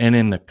Rhodes. And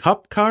in the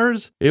Cup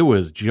Cars, it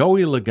was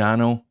Joey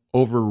Logano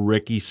over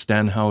Ricky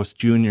Stenhouse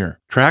Jr.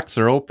 Tracks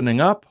are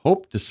opening up.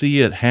 Hope to see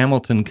you at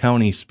Hamilton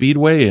County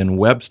Speedway in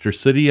Webster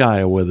City,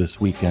 Iowa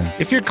this weekend.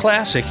 If your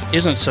classic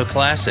isn't so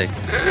classic,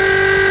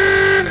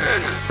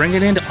 bring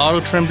it into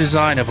Auto Trim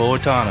Design of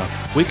Owatonna.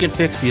 We can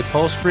fix the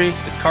upholstery,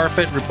 the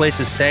carpet, replace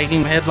a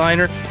sagging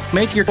headliner,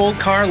 make your old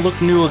car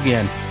look new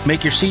again,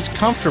 make your seats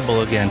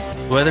comfortable again.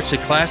 Whether it's a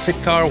classic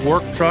car,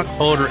 work truck,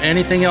 boat, or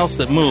anything else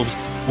that moves,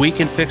 we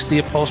can fix the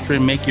upholstery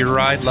and make your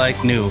ride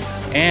like new.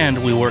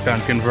 And we work on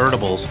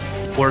convertibles.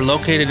 We're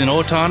located in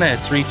Owatonna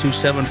at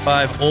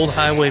 3275 Old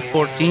Highway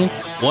 14,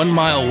 1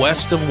 mile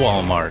west of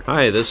Walmart.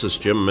 Hi, this is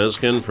Jim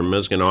Miskin from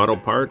Miskin Auto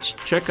Parts.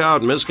 Check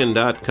out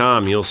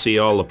Miskin.com. You'll see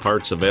all the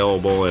parts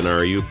available in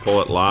our You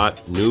Pull It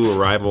lot, new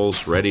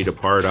arrivals ready to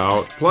part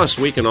out. Plus,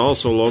 we can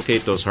also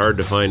locate those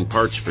hard-to-find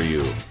parts for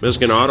you.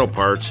 Miskin Auto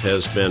Parts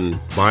has been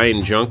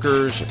buying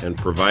junkers and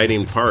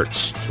providing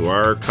parts to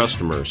our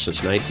customers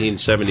since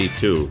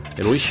 1972,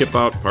 and we ship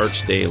out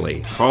parts daily.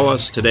 Call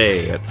us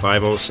today at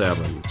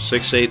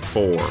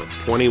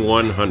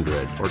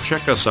 507-684-2100 or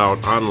check us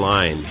out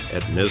online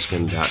at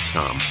Miskin.com.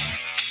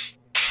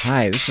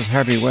 Hi, this is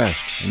Harvey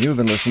West, and you've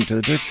been listening to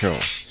The Dirt Show.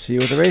 See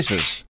you at the races.